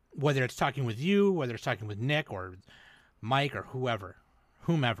 Whether it's talking with you, whether it's talking with Nick or Mike or whomever,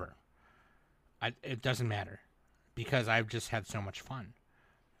 it doesn't matter, because I've just had so much fun.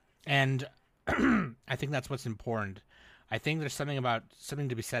 And I think that's what's important. I think there's something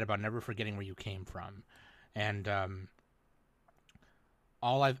to be said about never forgetting where you came from. And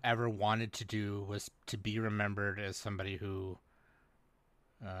all I've ever wanted to do was to be remembered as somebody who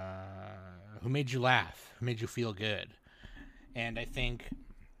made you laugh, who made you feel good. And I think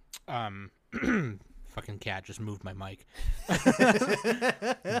fucking cat just moved my mic.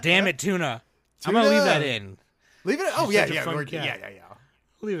 Damn it, Tuna. I'm gonna leave that in. Leave it. Oh yeah.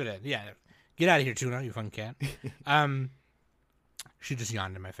 Leave it in. Yeah. Get out of here, Tuna. You fucking cat. She just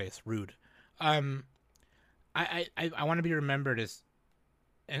yawned in my face. Rude. I want to be remembered as,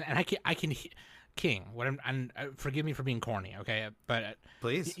 and I can King. What I'm forgive me for being corny, okay? But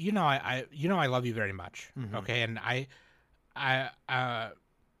please, I love you very much, okay? And I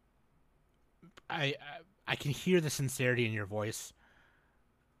can hear the sincerity in your voice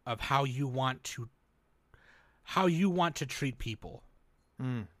of how you want to treat people.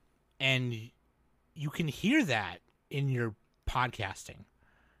 And you can hear that in your podcasting.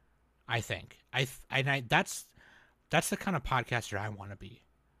 I think that's that's the kind of podcaster I want to be.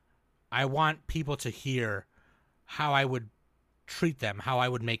 I want people to hear how I would treat them, how I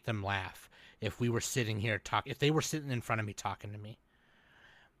would make them laugh if we were sitting here if they were sitting in front of me talking to me.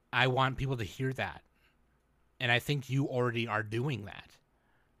 I want people to hear that. And I think you already are doing that.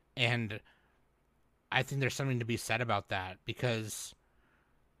 And I think there's something to be said about that because,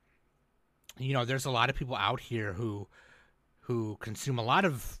 you know, there's a lot of people out here who consume a lot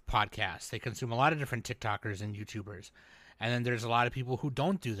of podcasts. They consume a lot of different TikTokers and YouTubers. And then there's a lot of people who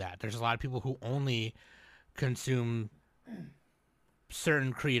don't do that. There's a lot of people who only consume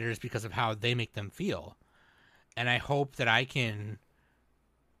certain creators because of how they make them feel. And I hope that I can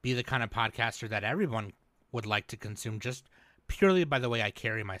be the kind of podcaster that everyone would like to consume just purely by the way I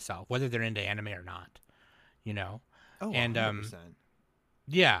carry myself, whether they're into anime or not, you know? Oh, and 100%.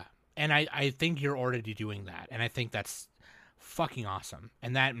 Yeah. And I think you're already doing that. And I think that's fucking awesome.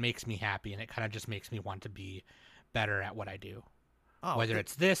 And that makes me happy. And it kind of just makes me want to be better at what I do. Whether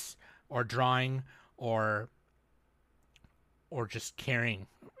it's this or drawing or just caring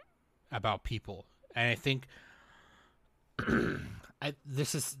about people. And I think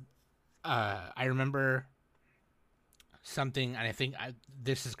I remember something, and I think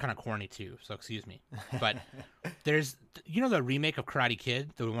this is kind of corny too, so excuse me. But there's, you know, the remake of Karate Kid,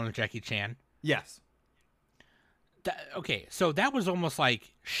 the one with Jackie Chan? Yes. Okay, so that was almost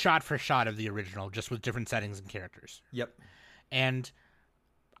like shot for shot of the original, just with different settings and characters. Yep. And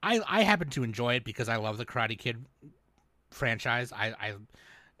I happen to enjoy it because I love the Karate Kid franchise. I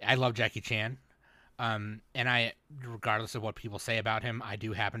love Jackie Chan. And I, regardless of what people say about him, I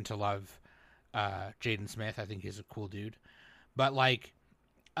do happen to love Jaden Smith. I think he's a cool dude. But like,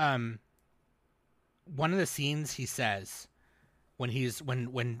 one of the scenes he says when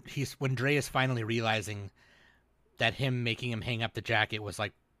Dre is finally realizing that him making him hang up the jacket was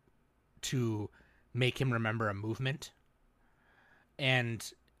like to make him remember a movement,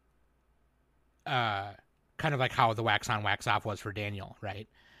 and kind of like how the wax on wax off was for Daniel, right?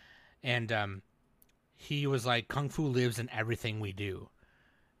 And he was like, Kung Fu lives in everything we do.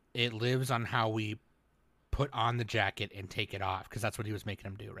 It lives on how we put on the jacket and take it off, because that's what he was making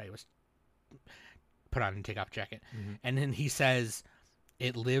him do, right? It was put on and take off jacket. Mm-hmm. And then he says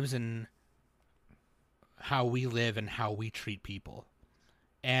it lives in how we live and how we treat people.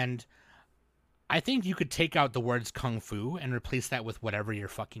 And I think you could take out the words Kung Fu and replace that with whatever you're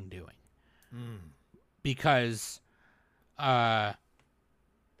fucking doing. Because whether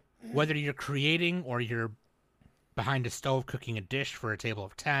you're creating or you're behind a stove cooking a dish for a table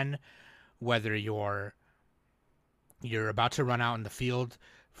of 10, whether you're about to run out in the field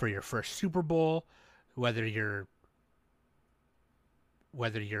for your first Super Bowl, whether you're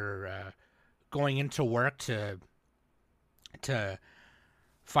going into work to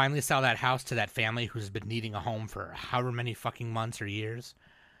finally sell that house to that family who's been needing a home for however many fucking months or years,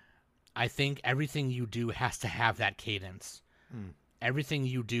 I think everything you do has to have that cadence. Everything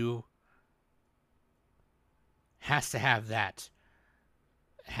you do has to have that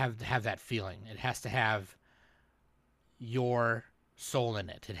feeling. It has to have your soul in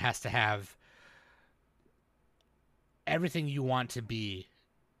it. It has to have everything you want to be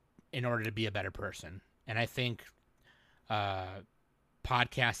in order to be a better person. And I think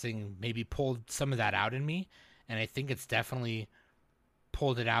podcasting maybe pulled some of that out in me, and I think it's definitely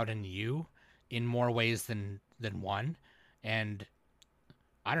pulled it out in you in more ways than one. And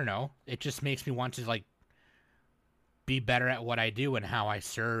I don't know, it just makes me want to like be better at what I do and how I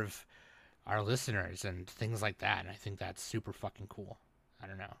serve our listeners and things like that. And I think that's super fucking cool. I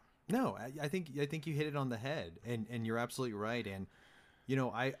don't know. No, I think you hit it on the head, and you're absolutely right. And you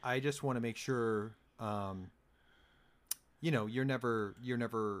know, I just want to make sure, you know, you're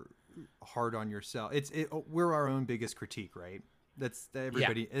never hard on yourself. We're our own biggest critique, right? That's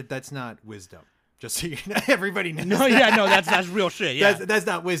everybody. Yeah. That's not wisdom. Just so you know, everybody knows. No, yeah, no, that's real shit. Yeah, that's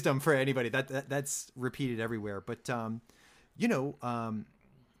not wisdom for anybody. That's repeated everywhere. But you know,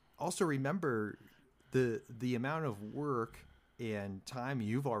 also remember the amount of work and time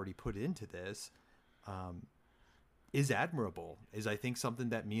you've already put into this is admirable. Is I think something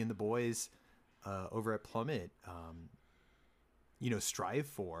that me and the boys over at Plummet, you know, strive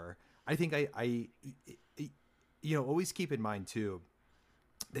for. I think I you know, always keep in mind too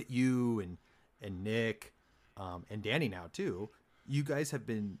that you and Nick and Danny now too, you guys have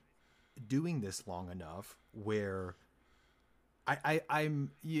been doing this long enough where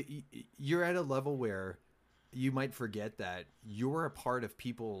you're at a level where you might forget that you're a part of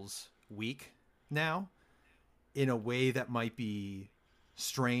people's week now in a way that might be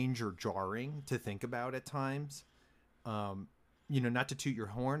strange or jarring to think about at times. You know, not to toot your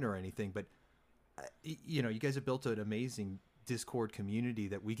horn or anything, but you know, you guys have built an amazing Discord community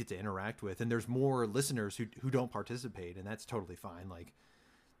that we get to interact with, and there's more listeners who don't participate, and that's totally fine. Like,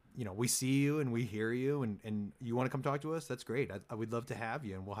 you know, we see you and we hear you, and you want to come talk to us, that's great. I would love to have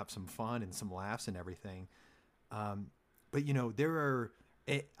you, and we'll have some fun and some laughs and everything. But you know,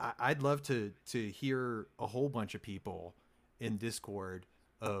 I'd love to hear a whole bunch of people in Discord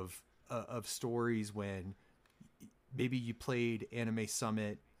of stories when maybe you played Anime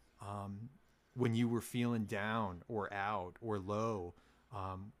Summit when you were feeling down or out or low.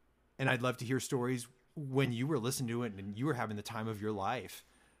 And I'd love to hear stories when you were listening to it and you were having the time of your life.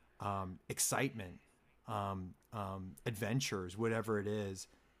 Excitement, adventures, whatever it is.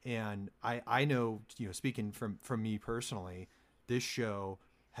 And I know, you know, speaking from me personally, this show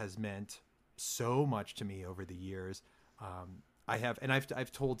has meant so much to me over the years.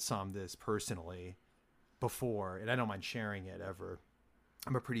 I've told some this personally before, and I don't mind sharing it ever.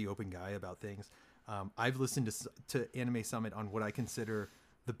 I'm a pretty open guy about things. I've listened to Anime Summit on what I consider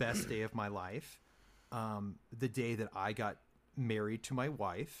the best day of my life. The day that I got married to my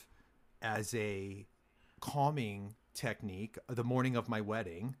wife as a calming technique, the morning of my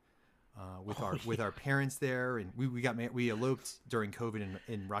wedding, with our parents there, and we eloped during COVID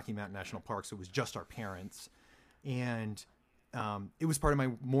in Rocky Mountain National Park, so it was just our parents, and it was part of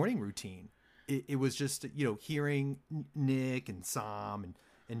my morning routine. It was just, you know, hearing Nick and Sam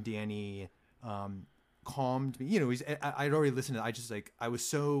and Danny calmed me. You know, I'd already listened to. I was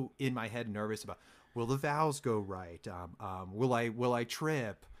so in my head nervous about, will the vows go right? Will I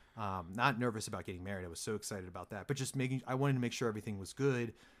trip? Not nervous about getting married. I was so excited about that, but just I wanted to make sure everything was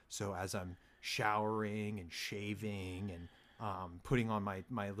good. So as I'm showering and shaving and putting on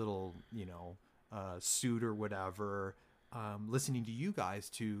my little, you know, suit or whatever, listening to you guys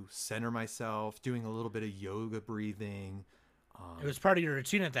to center myself, doing a little bit of yoga breathing. It was part of your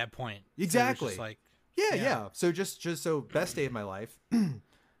routine at that point. Exactly. So Yeah. So just so best day of my life. And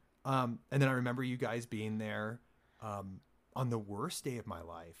then I remember you guys being there on the worst day of my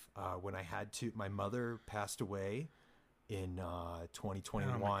life, when my mother passed away in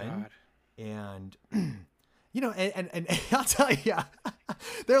 2021. Oh my God. And you know, and I'll tell you,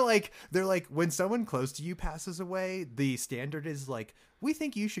 they're like when someone close to you passes away, the standard is like, we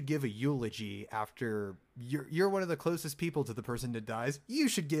think you should give a eulogy after you're one of the closest people to the person that dies. You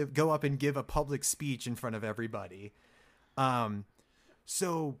should go up and give a public speech in front of everybody.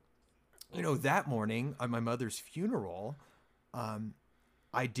 So, you know, that morning on my mother's funeral,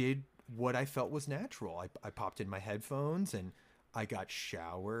 I did what I felt was natural. I popped in my headphones and I got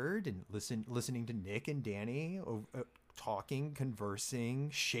showered and listening to Nick and Danny talking, conversing,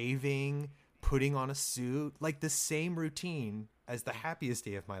 shaving, putting on a suit, like the same routine as the happiest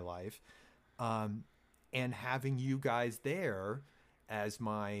day of my life. And having you guys there as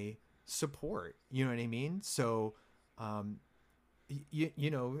my support, you know what I mean? So,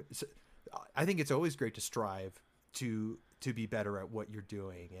 you know, I think it's always great to strive to be better at what you're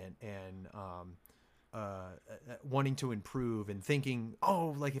doing and wanting to improve and thinking,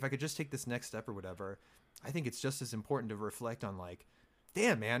 oh, like if I could just take this next step or whatever. I think it's just as important to reflect on like,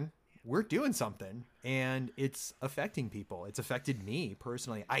 damn, man, we're doing something and it's affecting people. It's affected me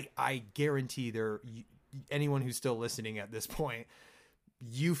personally. I guarantee anyone who's still listening at this point,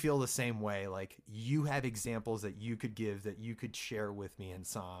 you feel the same way. Like you have examples that you could give, that you could share with me and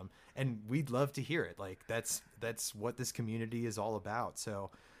Sam, and we'd love to hear it. Like that's what this community is all about.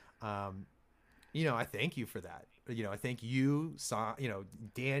 So, you know, I thank you for that. You know, I thank you, Sam, you know,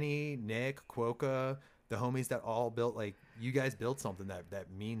 Danny, Nick, Quokka, the homies that all built, like you guys built something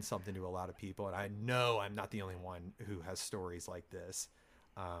that means something to a lot of people. And I know I'm not the only one who has stories like this.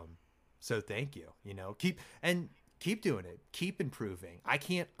 So thank you, you know, keep doing it. Keep improving. I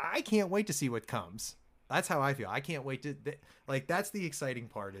can't wait to see what comes. That's how I feel. I can't wait like, that's the exciting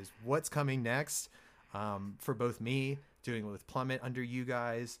part, is what's coming next. For both me doing it with Plummet under you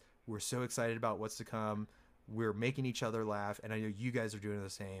guys. We're so excited about what's to come. We're making each other laugh, and I know you guys are doing the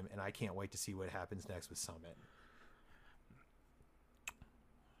same, and I can't wait to see what happens next with Summit.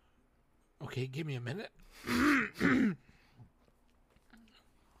 Okay, give me a minute.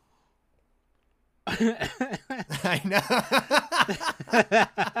 I know.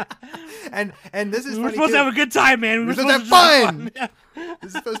 and this is we're supposed to have a good time, man. We're supposed to have fun.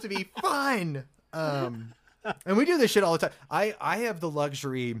 This is supposed to be fun. And we do this shit all the time. I have the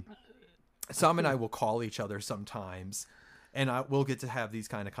luxury. Sam and I will call each other sometimes, and we'll get to have these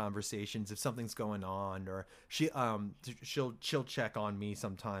kind of conversations if something's going on, or she'll check on me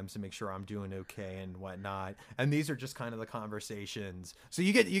sometimes to make sure I'm doing okay and whatnot. And these are just kind of the conversations. So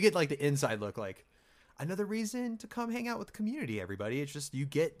you get like the inside look. Like, another reason to come hang out with the community, everybody. It's just you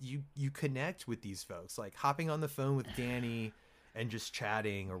connect with these folks. Like hopping on the phone with Danny and just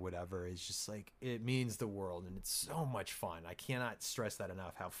chatting or whatever is just like, it means the world, and it's so much fun. I cannot stress that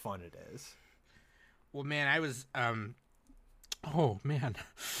enough, how fun it is. Well, man, I was oh man.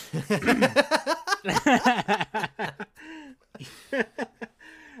 I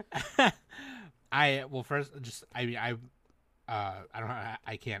don't know.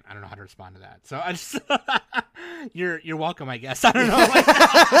 I don't know how to respond to that. So I just you're welcome, I guess. I don't know.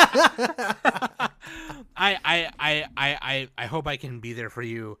 I hope I can be there for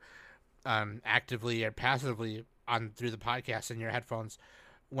you, actively or passively through the podcast in your headphones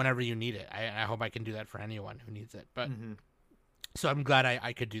whenever you need it. I hope I can do that for anyone who needs it. But so I'm glad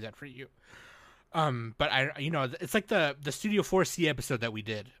I could do that for you. But it's like the Studio 4C episode that we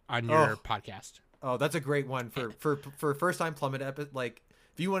did on your podcast. Oh, that's a great one for first time plummet episode. Like,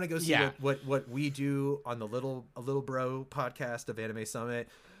 if you want to go see what we do on the little bro podcast of Anime Summit,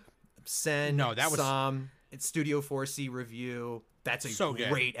 it's Studio 4C review. That's a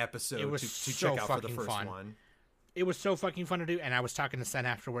great episode to check out for the first one. It was so fucking fun to do, and I was talking to Sen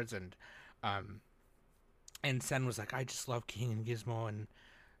afterwards, and Sen was like, I just love King and Gizmo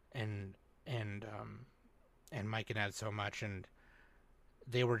and Mike and Ed so much, and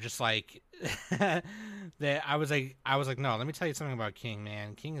they were just like, I was like, no, let me tell you something about King,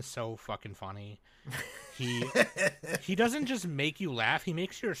 man. King is so fucking funny. He doesn't just make you laugh; he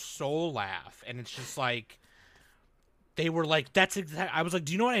makes your soul laugh, and it's just like, they were like, that's exactly. I was like,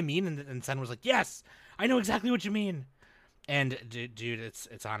 do you know what I mean? And Sen was like, yes, I know exactly what you mean. And dude,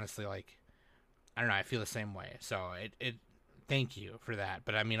 it's honestly like, I don't know, I feel the same way. So it thank you for that.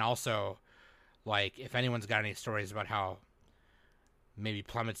 But I mean, also, like, if anyone's got any stories about how maybe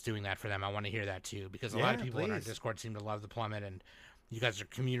Plummet's doing that for them, I want to hear that too, because a lot of people in our Discord seem to love the Plummet, and you guys are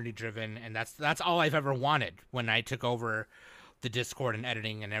community driven, and that's all I've ever wanted when I took over the Discord and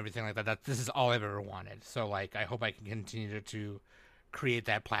editing and everything like that. This is all I've ever wanted. So like, I hope I can continue to create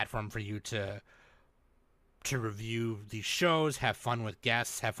that platform for you to review these shows, have fun with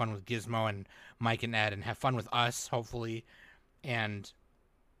guests, have fun with Gizmo and Mike and Ed, and have fun with us, hopefully. And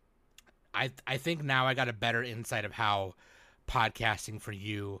I think now I got a better insight of how podcasting for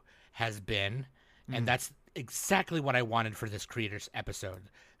you has been, and that's exactly what I wanted for this creators episode.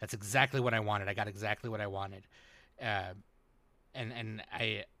 That's exactly what I wanted. I got exactly what I wanted, and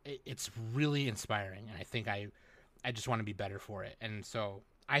it's really inspiring, and I think I just want to be better for it. And so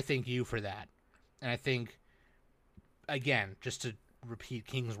I thank you for that. And I think, again, just to repeat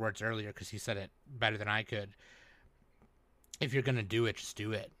King's words earlier, because he said it better than I could, if you're gonna do it, just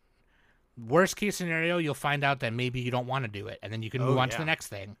do it. Worst case scenario, you'll find out that maybe you don't want to do it, and then you can move on to the next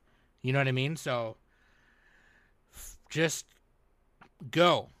thing. You know what I mean? So just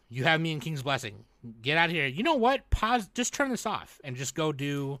go. You have me and King's blessing. Get out of here. You know what? Pause. Just turn this off and just go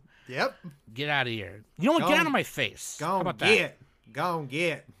do. Yep. Get out of here. You know what? Get out of my face. How about that? Go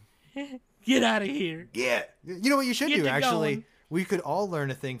get. Get out of here. Get. You know what you should do, actually? Going. We could all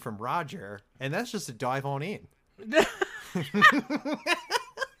learn a thing from Roger, and that's just to dive on in.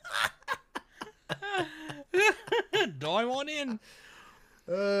 Dive on in.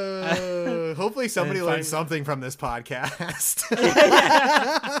 Hopefully somebody learned something from this podcast.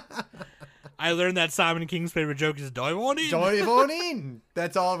 I learned that Simon King's favorite joke is dive on in. Dive on in.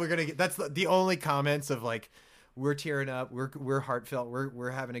 That's all we're gonna get. That's the only comments of like, we're tearing up, we're heartfelt,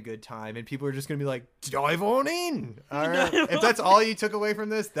 we're having a good time, and people are just gonna be like, dive on in. All right. If that's all you took away from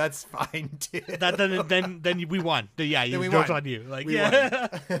this, that's fine too. Then we won. Yeah, you joke's on you. Like, yeah.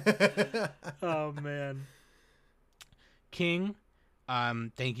 Oh man. King,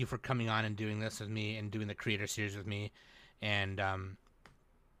 thank you for coming on and doing this with me and doing the creator series with me. And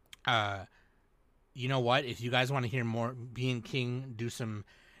you know what? If you guys want to hear more being King do some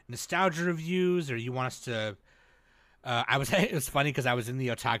nostalgia reviews, or you want us to, it was funny because I was in the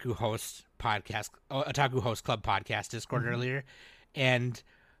Otaku Host Club podcast Discord earlier, and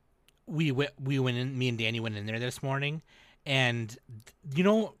we went in. Me and Danny went in there this morning, and you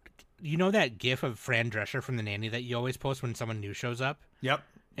know that GIF of Fran Drescher from The Nanny that you always post when someone new shows up? Yep.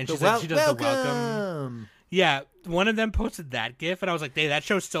 And she does the welcome. Yeah, one of them posted that GIF, and I was like, "Hey, that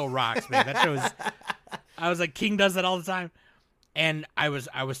show still rocks, man. That show's." I was like, King does that all the time, and I was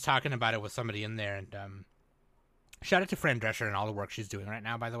talking about it with somebody in there, and shout out to Fran Drescher and all the work she's doing right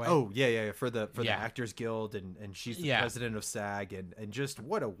now, by the way. Oh yeah, for the Actors Guild, and she's the president of SAG, and just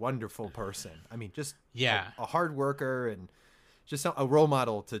what a wonderful person. I mean, just a hard worker and just a role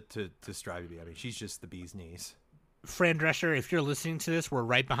model to strive to be. I mean, she's just the bee's knees. Fran Drescher, if you're listening to this, we're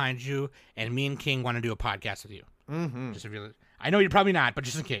right behind you, and me and King want to do a podcast with you. Mm-hmm. I know you're probably not, but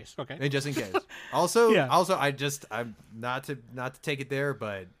just in case. Okay. And just in case. Also, I'm not to take it there,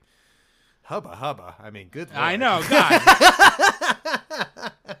 but hubba. I mean, good Lord. I know, God.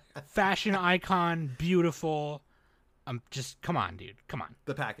 Fashion icon, beautiful. Just come on, dude. Come on.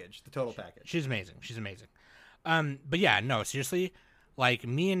 The total package. She's amazing. But yeah, no, seriously, like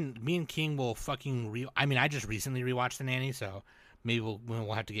me and King will fucking I just recently rewatched The Nanny, so maybe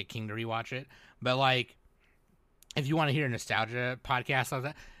we'll have to get King to rewatch it. But like, if you want to hear a nostalgia podcast like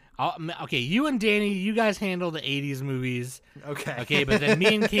that, okay, you and Danny, you guys handle the 80s movies. Okay, but then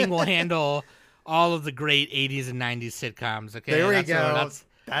me and King will handle all of the great 80s and 90s sitcoms. Okay, there we go.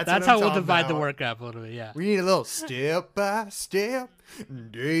 That's how we'll divide the work up a little bit. Yeah, we need a little step by step,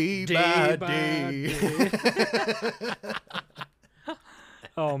 day by day.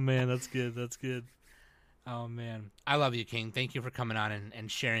 Oh man, that's good. Oh man, I love you, King. Thank you for coming on and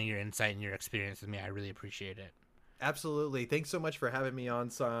sharing your insight and your experience with me. I really appreciate it. Absolutely. Thanks so much for having me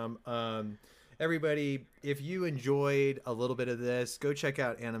on, Sam. Everybody, if you enjoyed a little bit of this, go check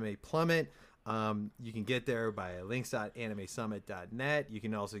out Anime Plummet. You can get there by links.animesummit.net. You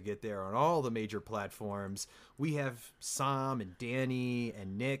can also get there on all the major platforms. We have Sam and Danny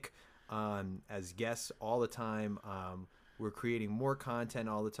and Nick as guests all the time. We're creating more content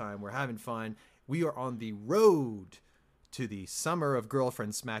all the time. We're having fun. We are on the road to the Summer of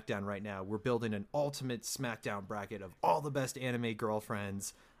Girlfriend SmackDown right now. We're building an ultimate SmackDown bracket of all the best anime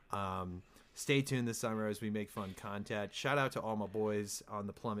girlfriends. Stay tuned this summer as we make fun content. Shout out to all my boys on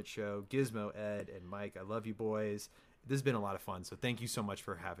the Plummet Show, Gizmo, Ed, and Mike. I love you boys. This has been a lot of fun, so thank you so much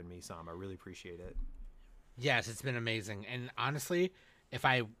for having me, Sam. I really appreciate it. Yes, it's been amazing. And honestly, if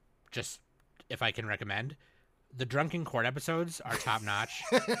I can recommend, the Drunken Court episodes are top notch,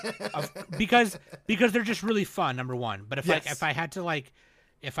 because they're just really fun. Number one, but if I had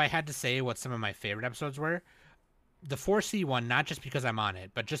to say what some of my favorite episodes were, the 4C one, not just because I'm on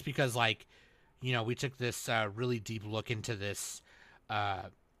it, but just because we took this really deep look into this,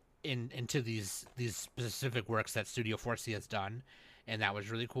 into these specific works that Studio 4C has done, and that was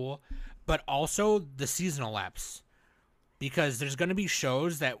really cool. But also the seasonal eps, because there's going to be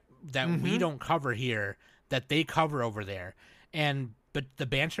shows that we don't cover here that they cover over there. But the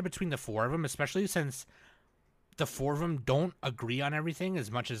banter between the four of them, especially since the four of them don't agree on everything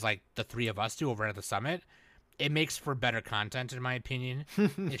as much as like the three of us do over at the summit, it makes for better content, in my opinion.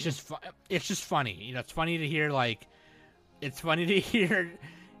 It's just funny. It's funny to hear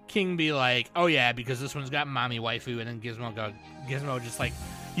King be like, oh yeah, because this one's got mommy waifu, and then Gizmo just like,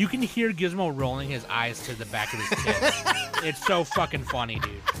 you can hear Gizmo rolling his eyes to the back of his kids. It's so fucking funny,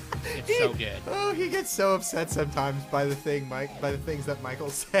 dude. It's so good. Oh, he gets so upset sometimes by the things that Michael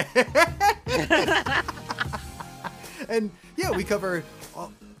said. And yeah, we cover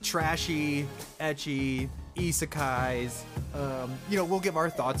trashy, ecchi, isekais. We'll give our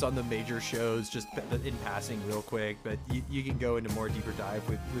thoughts on the major shows just in passing real quick, but you can go into more deeper dive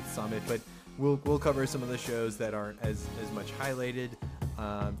with Summit, but we'll cover some of the shows that aren't as much highlighted.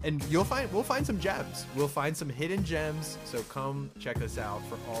 And we'll find some gems. We'll find some hidden gems. So come check us out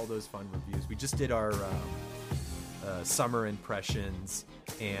for all those fun reviews. We just did our summer impressions,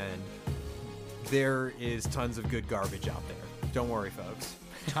 and there is tons of good garbage out there. Don't worry, folks.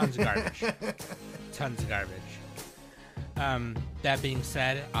 Tons of garbage. Tons of garbage. That being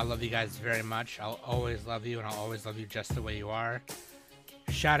said, I love you guys very much. I'll always love you, and I'll always love you just the way you are.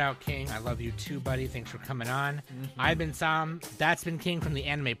 Shout out, King. I love you too, buddy. Thanks for coming on. Mm-hmm. I've been Sam. That's been King from the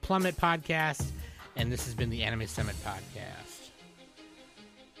Anime Plummet podcast, and this has been the Anime Summit podcast.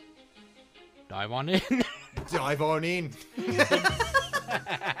 Dive on in. Dive on in.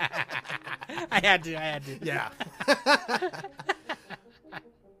 I had to. Yeah.